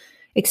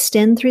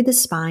 Extend through the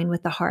spine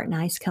with the heart and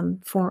eyes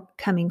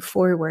coming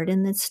forward,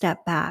 and then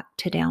step back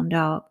to down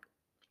dog.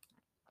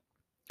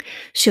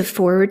 Shift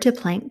forward to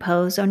plank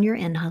pose on your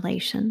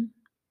inhalation.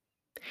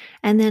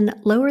 And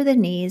then lower the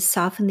knees,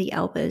 soften the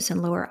elbows,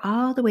 and lower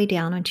all the way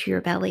down onto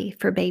your belly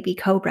for baby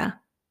cobra.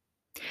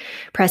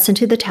 Press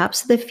into the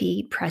tops of the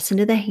feet, press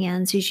into the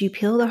hands as you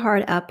peel the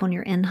heart up on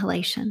your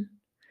inhalation.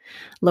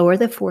 Lower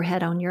the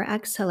forehead on your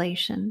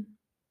exhalation.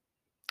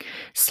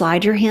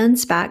 Slide your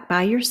hands back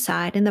by your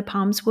side, and the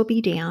palms will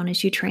be down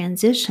as you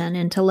transition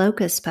into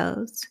locust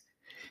pose.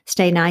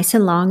 Stay nice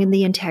and long in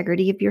the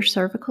integrity of your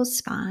cervical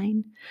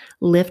spine.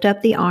 Lift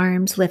up the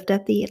arms, lift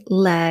up the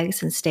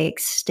legs, and stay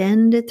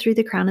extended through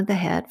the crown of the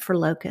head for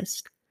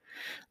locust.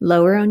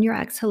 Lower on your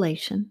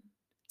exhalation.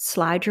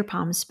 Slide your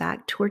palms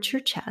back towards your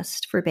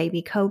chest for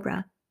baby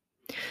cobra.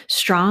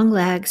 Strong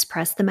legs,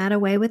 press the mat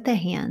away with the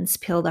hands.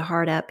 Peel the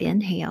heart up,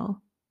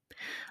 inhale.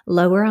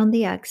 Lower on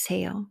the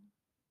exhale.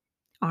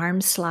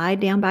 Arms slide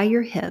down by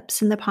your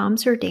hips and the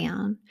palms are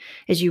down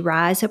as you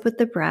rise up with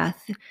the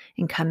breath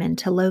and come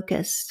into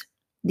locust.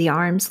 The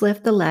arms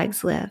lift, the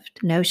legs lift,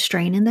 no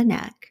strain in the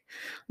neck.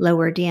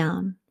 Lower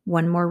down.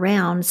 One more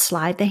round,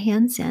 slide the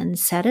hands in,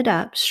 set it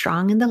up,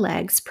 strong in the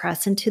legs,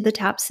 press into the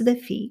tops of the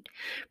feet.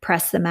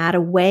 Press the mat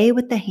away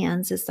with the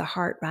hands as the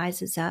heart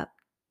rises up.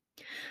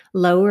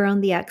 Lower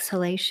on the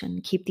exhalation.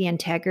 Keep the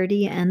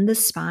integrity in the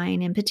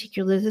spine, in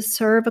particular the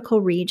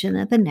cervical region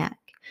of the neck.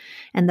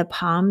 And the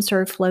palms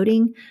are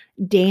floating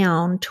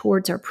down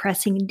towards or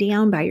pressing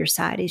down by your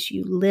side as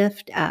you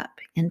lift up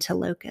into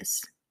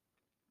locust.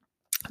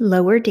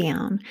 Lower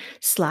down,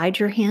 slide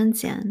your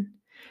hands in,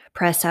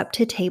 press up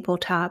to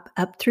tabletop,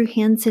 up through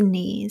hands and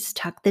knees,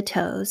 tuck the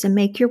toes, and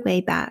make your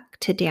way back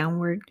to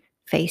downward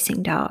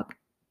facing dog.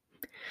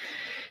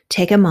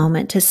 Take a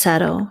moment to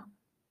settle.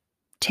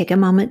 Take a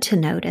moment to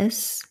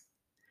notice.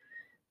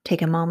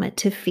 Take a moment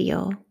to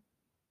feel.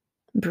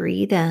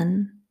 Breathe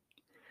in.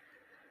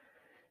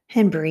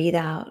 And breathe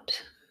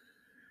out.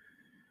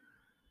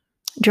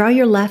 Draw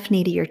your left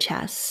knee to your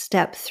chest.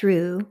 Step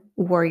through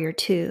warrior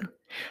two.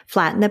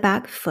 Flatten the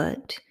back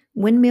foot.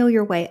 Windmill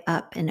your way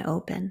up and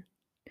open.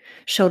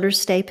 Shoulders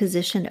stay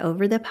positioned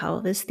over the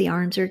pelvis. The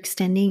arms are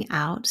extending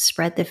out.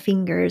 Spread the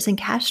fingers and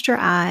cast your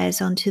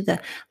eyes onto the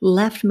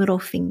left middle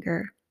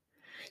finger.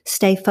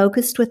 Stay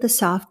focused with a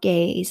soft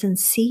gaze and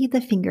see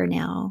the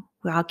fingernail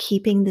while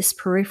keeping this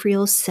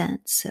peripheral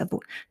sense of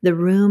the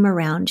room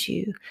around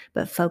you,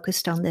 but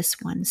focused on this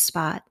one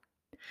spot.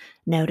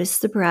 Notice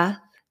the breath.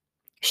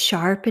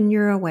 Sharpen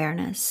your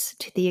awareness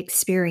to the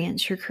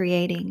experience you're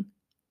creating.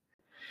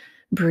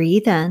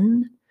 Breathe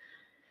in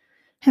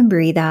and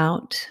breathe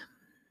out.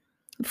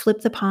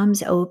 Flip the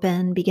palms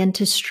open. Begin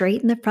to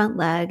straighten the front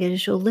leg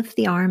as you'll lift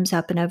the arms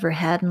up and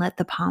overhead and let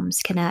the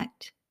palms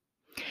connect.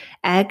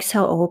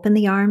 Exhale, open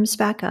the arms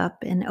back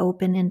up and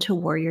open into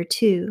warrior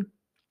two.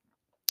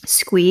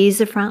 Squeeze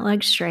the front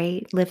leg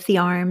straight, lift the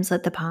arms,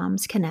 let the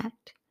palms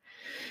connect.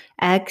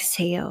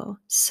 Exhale,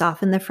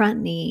 soften the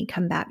front knee,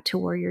 come back to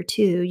warrior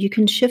two. You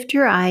can shift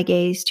your eye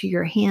gaze to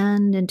your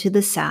hand and to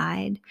the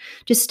side.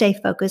 Just stay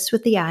focused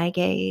with the eye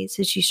gaze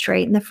as you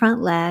straighten the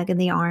front leg and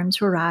the arms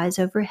will rise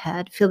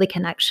overhead. Feel the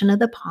connection of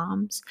the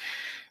palms.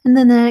 And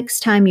then the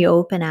next time you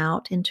open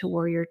out into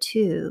warrior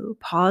two,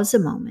 pause a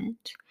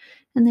moment.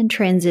 And then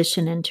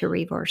transition into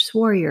reverse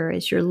warrior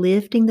as you're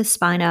lifting the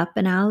spine up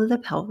and out of the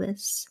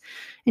pelvis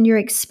and you're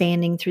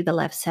expanding through the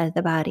left side of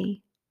the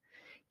body.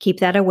 Keep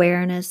that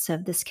awareness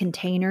of this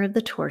container of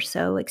the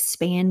torso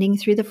expanding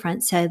through the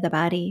front side of the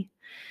body.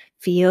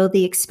 Feel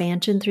the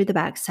expansion through the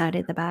back side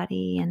of the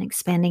body and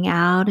expanding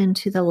out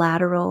into the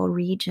lateral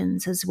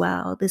regions as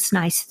well. This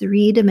nice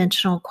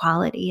three-dimensional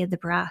quality of the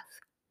breath.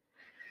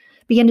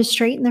 Begin to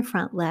straighten the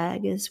front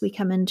leg as we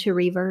come into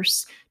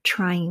reverse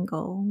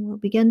triangle. We'll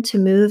begin to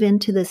move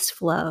into this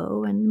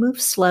flow and move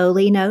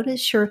slowly.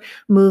 Notice your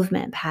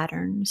movement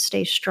pattern.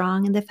 Stay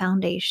strong in the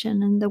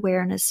foundation and the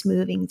awareness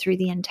moving through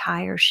the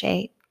entire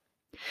shape.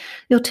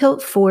 You'll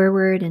tilt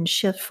forward and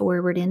shift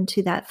forward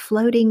into that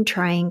floating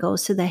triangle.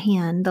 So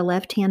the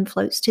left hand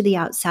floats to the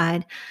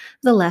outside.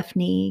 The left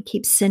knee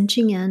keeps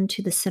cinching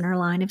into the center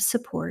line of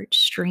support.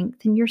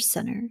 Strengthen your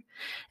center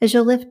as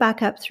you'll lift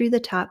back up through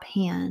the top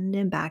hand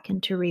and back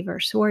into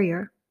reverse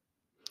warrior.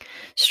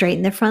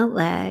 Straighten the front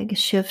leg,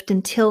 shift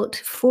and tilt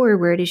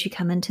forward as you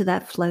come into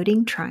that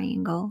floating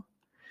triangle.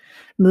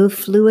 Move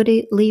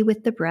fluidly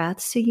with the breath,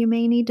 so you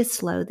may need to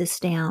slow this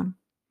down.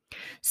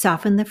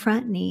 Soften the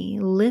front knee,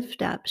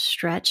 lift up,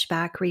 stretch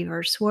back,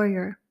 reverse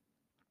warrior.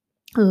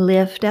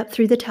 Lift up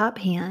through the top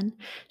hand,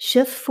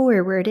 shift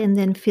forward, and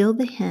then feel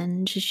the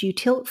hinge as you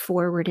tilt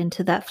forward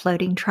into that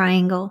floating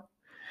triangle.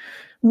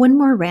 One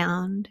more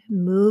round.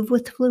 Move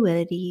with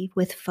fluidity,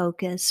 with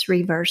focus,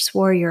 reverse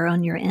warrior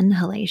on your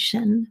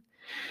inhalation.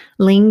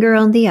 Linger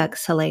on the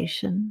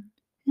exhalation.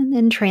 And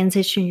then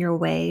transition your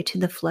way to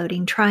the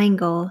floating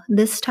triangle.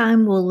 This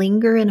time we'll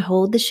linger and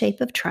hold the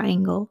shape of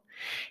triangle.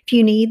 If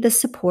you need the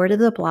support of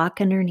the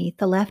block underneath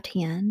the left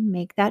hand,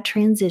 make that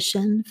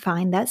transition,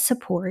 find that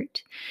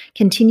support.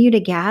 Continue to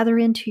gather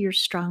into your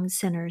strong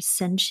center,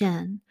 cinch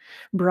in,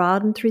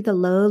 broaden through the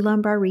low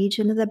lumbar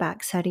region of the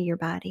backside of your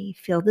body.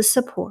 Feel the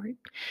support,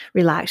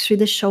 relax through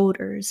the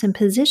shoulders, and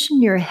position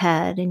your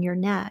head and your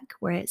neck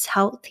where it's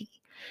healthy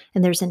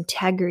and there's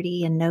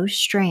integrity and no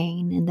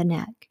strain in the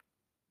neck.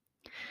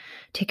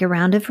 Take a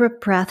round of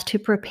breath to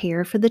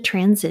prepare for the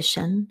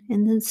transition,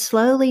 and then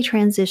slowly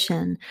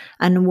transition,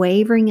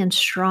 unwavering and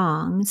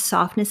strong,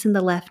 softness in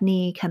the left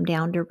knee, come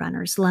down to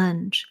runner's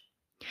lunge.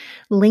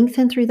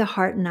 Lengthen through the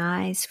heart and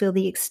eyes, feel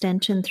the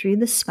extension through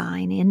the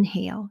spine.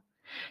 Inhale.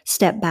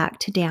 Step back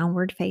to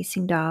downward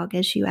facing dog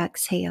as you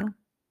exhale.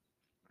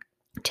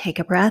 Take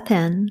a breath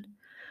in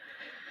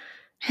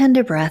and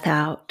a breath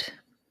out.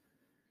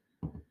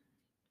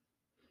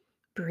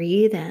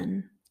 Breathe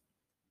in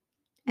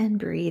and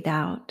breathe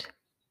out.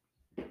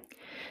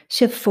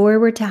 Shift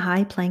forward to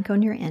high plank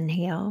on your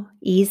inhale.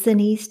 Ease the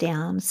knees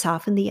down,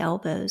 soften the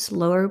elbows,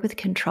 lower with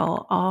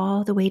control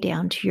all the way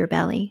down to your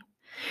belly.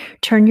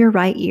 Turn your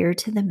right ear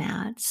to the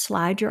mat,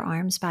 slide your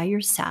arms by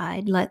your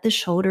side, let the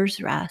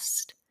shoulders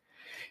rest.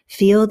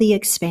 Feel the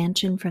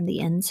expansion from the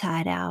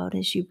inside out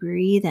as you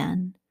breathe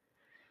in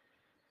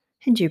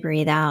and you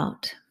breathe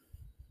out.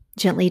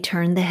 Gently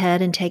turn the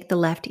head and take the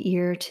left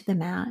ear to the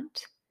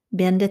mat.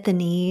 Bend at the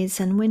knees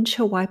and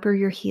windshield wiper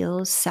your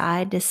heels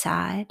side to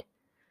side.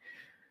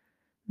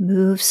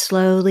 Move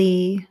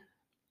slowly.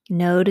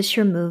 Notice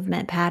your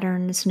movement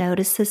patterns.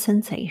 Notice the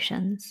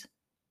sensations.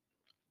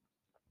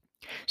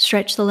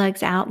 Stretch the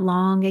legs out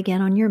long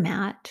again on your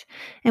mat.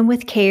 And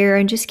with care,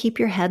 and just keep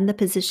your head in the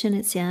position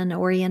it's in,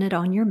 oriented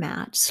on your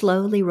mat.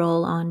 Slowly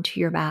roll onto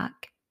your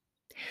back.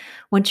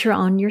 Once you're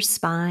on your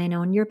spine,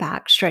 on your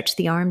back, stretch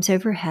the arms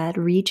overhead.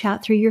 Reach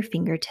out through your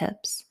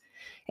fingertips.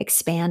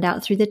 Expand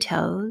out through the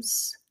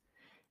toes.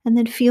 And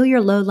then feel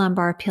your low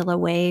lumbar peel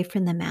away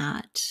from the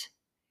mat.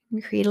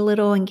 And create a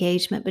little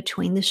engagement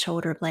between the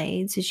shoulder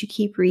blades as you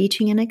keep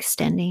reaching and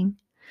extending.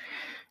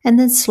 And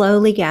then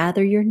slowly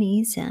gather your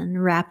knees in,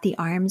 wrap the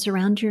arms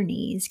around your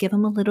knees, give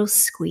them a little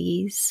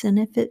squeeze, and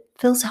if it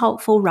feels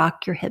helpful,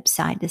 rock your hips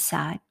side to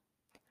side.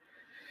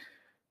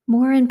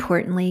 More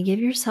importantly, give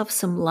yourself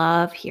some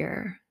love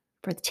here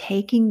for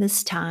taking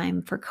this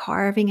time, for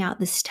carving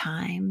out this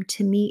time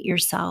to meet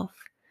yourself,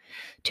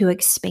 to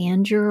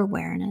expand your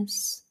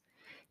awareness,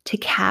 to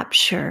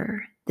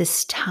capture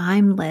this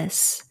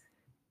timeless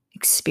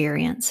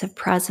experience of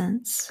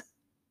presence.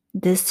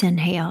 This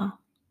inhale,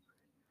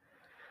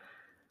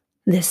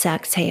 this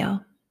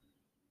exhale.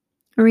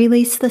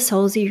 Release the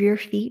soles of your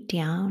feet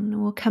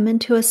down. We'll come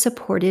into a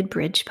supported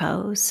bridge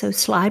pose. So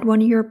slide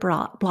one of your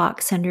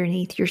blocks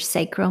underneath your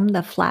sacrum,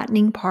 the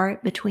flattening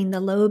part between the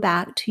low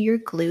back to your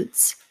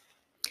glutes.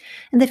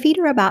 And the feet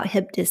are about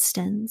hip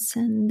distance,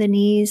 and the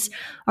knees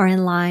are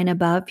in line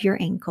above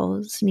your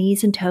ankles.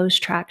 Knees and toes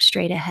track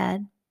straight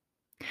ahead.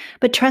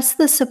 But trust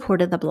the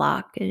support of the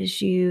block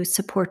as you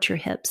support your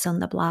hips on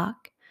the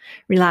block.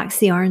 Relax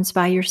the arms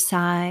by your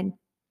side.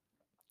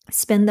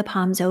 Spin the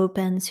palms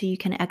open so you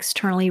can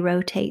externally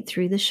rotate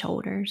through the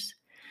shoulders.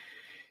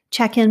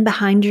 Check in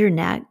behind your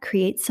neck.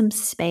 Create some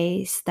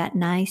space, that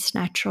nice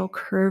natural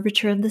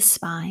curvature of the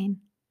spine.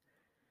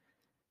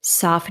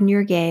 Soften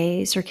your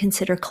gaze or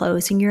consider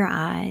closing your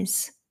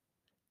eyes.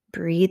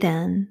 Breathe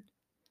in.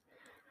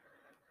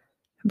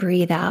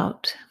 Breathe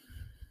out.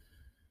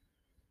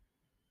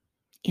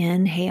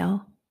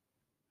 Inhale.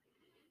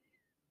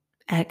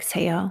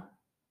 Exhale.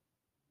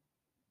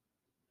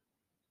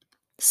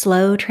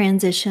 Slow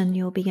transition.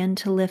 You'll begin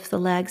to lift the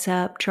legs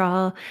up,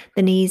 draw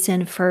the knees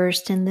in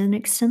first, and then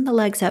extend the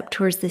legs up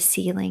towards the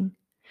ceiling.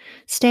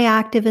 Stay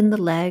active in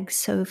the legs,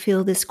 so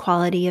feel this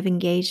quality of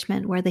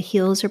engagement where the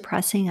heels are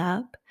pressing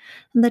up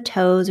and the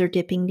toes are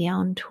dipping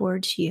down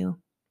towards you.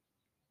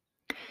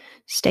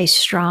 Stay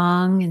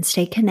strong and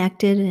stay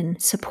connected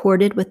and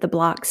supported with the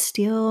blocks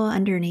still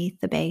underneath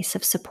the base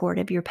of support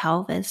of your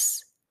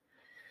pelvis.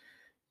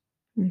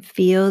 And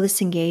feel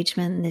this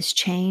engagement and this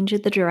change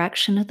of the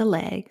direction of the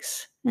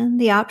legs. And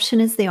the option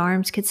is the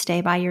arms could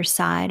stay by your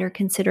side, or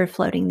consider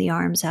floating the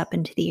arms up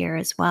into the air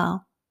as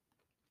well.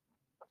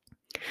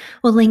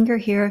 We'll linger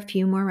here a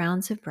few more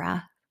rounds of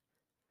breath.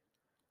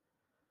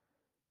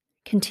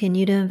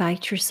 Continue to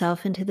invite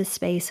yourself into the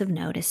space of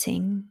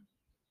noticing.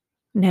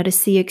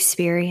 Notice the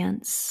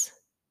experience.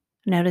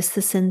 Notice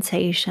the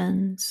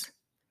sensations.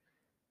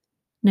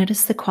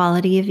 Notice the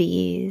quality of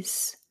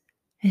ease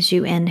as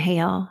you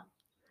inhale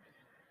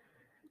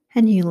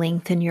and you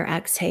lengthen your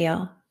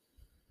exhale.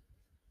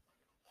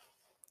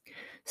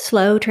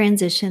 Slow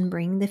transition,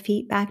 bring the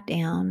feet back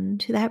down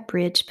to that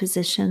bridge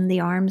position,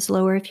 the arms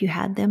lower if you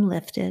had them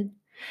lifted.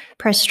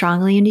 Press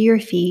strongly into your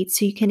feet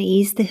so you can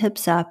ease the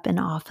hips up and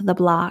off of the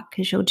block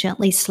as you'll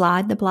gently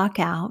slide the block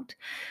out.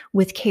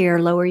 With care,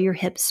 lower your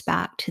hips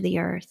back to the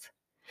earth.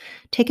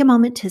 Take a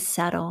moment to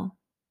settle.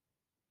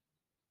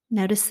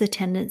 Notice the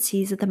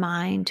tendencies of the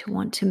mind to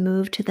want to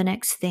move to the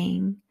next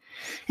thing.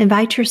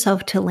 Invite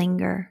yourself to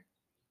linger.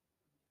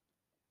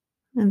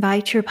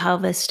 Invite your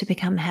pelvis to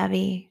become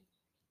heavy.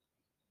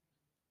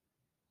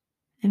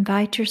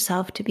 Invite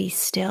yourself to be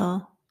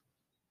still.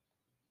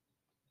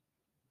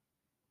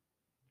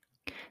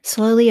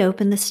 Slowly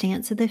open the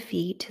stance of the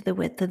feet to the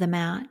width of the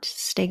mat.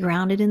 Stay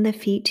grounded in the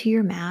feet to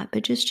your mat,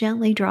 but just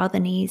gently draw the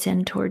knees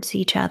in towards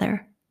each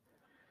other.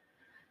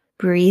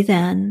 Breathe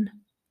in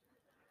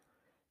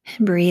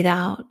and breathe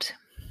out.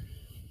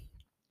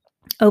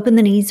 Open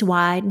the knees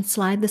wide and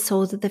slide the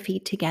soles of the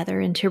feet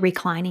together into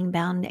reclining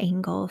bound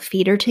angle.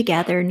 Feet are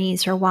together,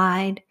 knees are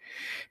wide.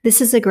 This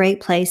is a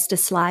great place to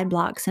slide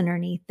blocks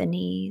underneath the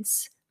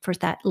knees for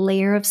that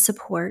layer of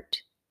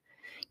support.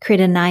 Create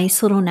a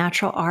nice little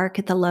natural arc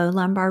at the low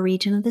lumbar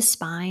region of the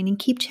spine, and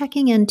keep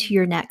checking into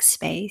your neck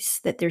space,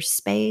 that there's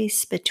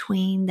space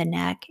between the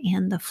neck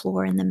and the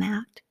floor and the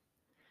mat.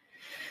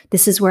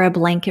 This is where a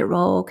blanket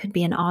roll could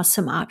be an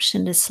awesome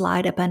option to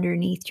slide up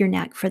underneath your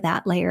neck for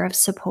that layer of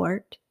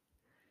support.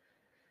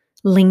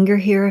 Linger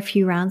here a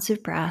few rounds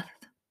of breath.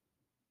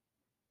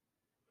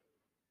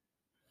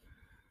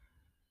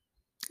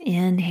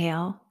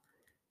 Inhale.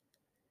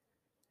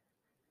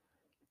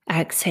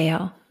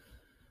 Exhale.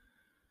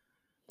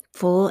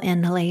 Full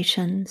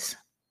inhalations,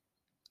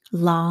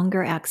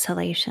 longer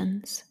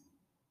exhalations.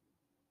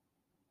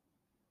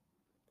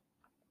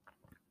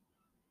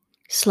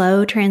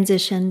 Slow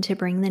transition to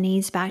bring the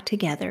knees back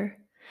together.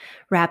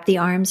 Wrap the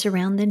arms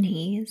around the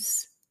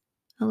knees.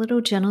 A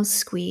little gentle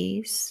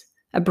squeeze,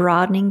 a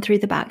broadening through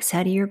the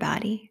backside of your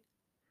body.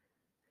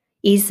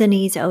 Ease the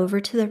knees over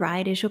to the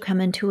right as you'll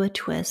come into a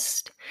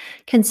twist.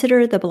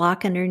 Consider the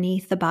block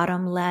underneath the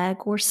bottom leg,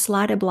 or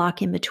slide a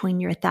block in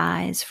between your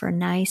thighs for a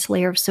nice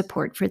layer of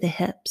support for the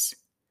hips.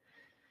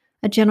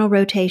 A gentle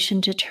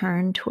rotation to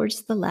turn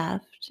towards the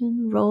left,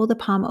 and roll the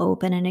palm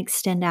open and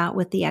extend out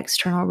with the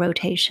external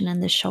rotation in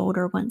the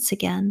shoulder once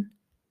again.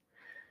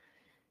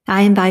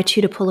 I invite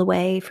you to pull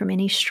away from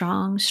any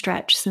strong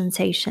stretch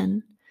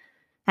sensation.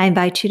 I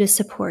invite you to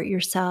support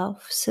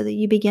yourself so that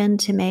you begin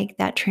to make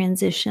that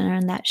transition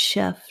and that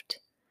shift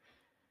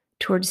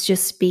towards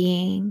just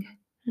being.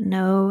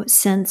 No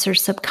sense or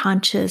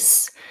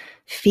subconscious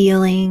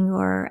feeling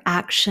or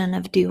action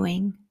of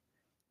doing.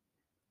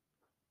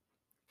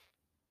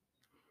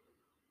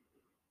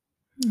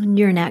 On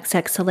your next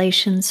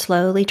exhalation,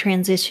 slowly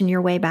transition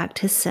your way back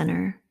to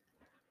center.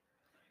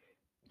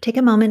 Take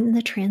a moment in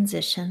the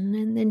transition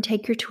and then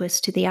take your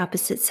twist to the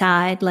opposite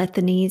side. Let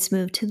the knees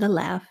move to the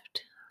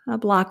left, a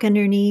block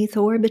underneath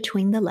or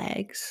between the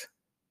legs.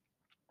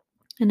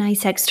 A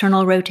nice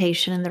external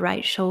rotation in the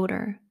right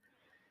shoulder.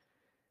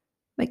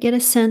 But get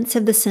a sense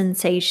of the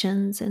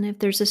sensations, and if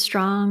there's a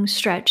strong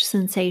stretch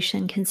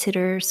sensation,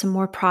 consider some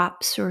more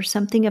props or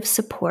something of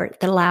support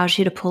that allows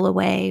you to pull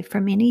away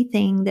from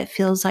anything that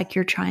feels like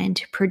you're trying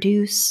to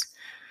produce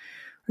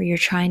or you're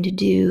trying to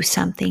do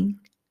something.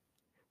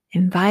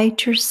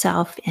 Invite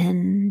yourself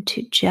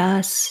into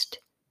just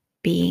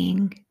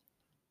being.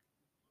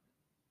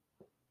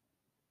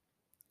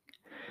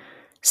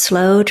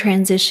 Slow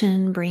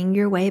transition, bring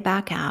your way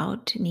back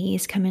out.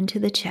 Knees come into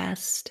the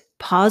chest.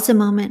 Pause a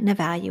moment and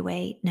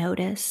evaluate.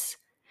 Notice.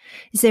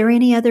 Is there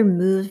any other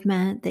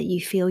movement that you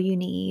feel you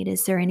need?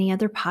 Is there any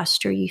other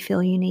posture you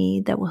feel you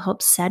need that will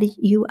help set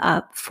you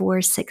up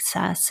for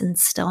success and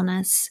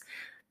stillness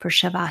for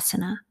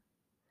Shavasana?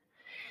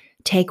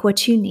 Take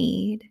what you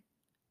need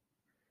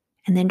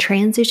and then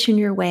transition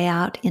your way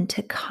out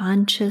into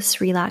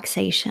conscious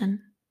relaxation.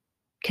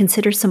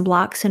 Consider some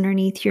blocks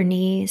underneath your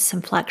knees,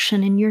 some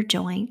flexion in your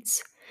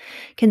joints.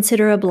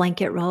 Consider a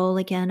blanket roll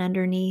again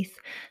underneath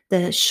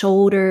the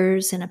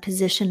shoulders and a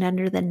position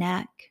under the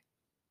neck.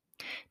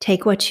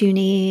 Take what you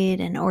need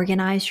and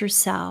organize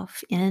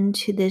yourself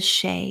into this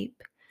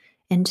shape,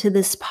 into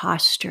this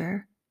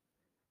posture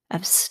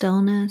of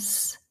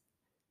stillness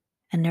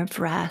and of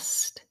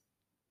rest.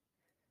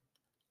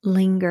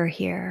 Linger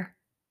here.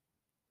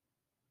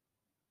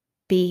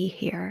 Be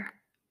here.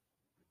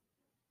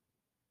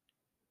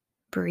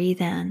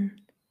 Breathe in.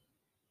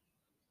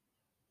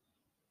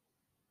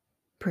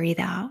 Breathe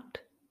out.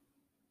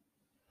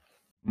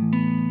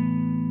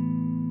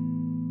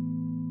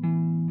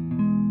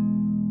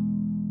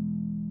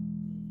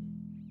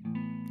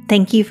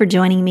 Thank you for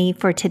joining me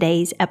for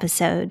today's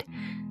episode.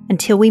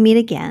 Until we meet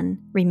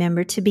again,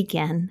 remember to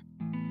begin,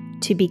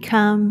 to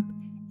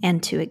become,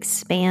 and to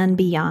expand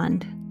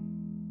beyond.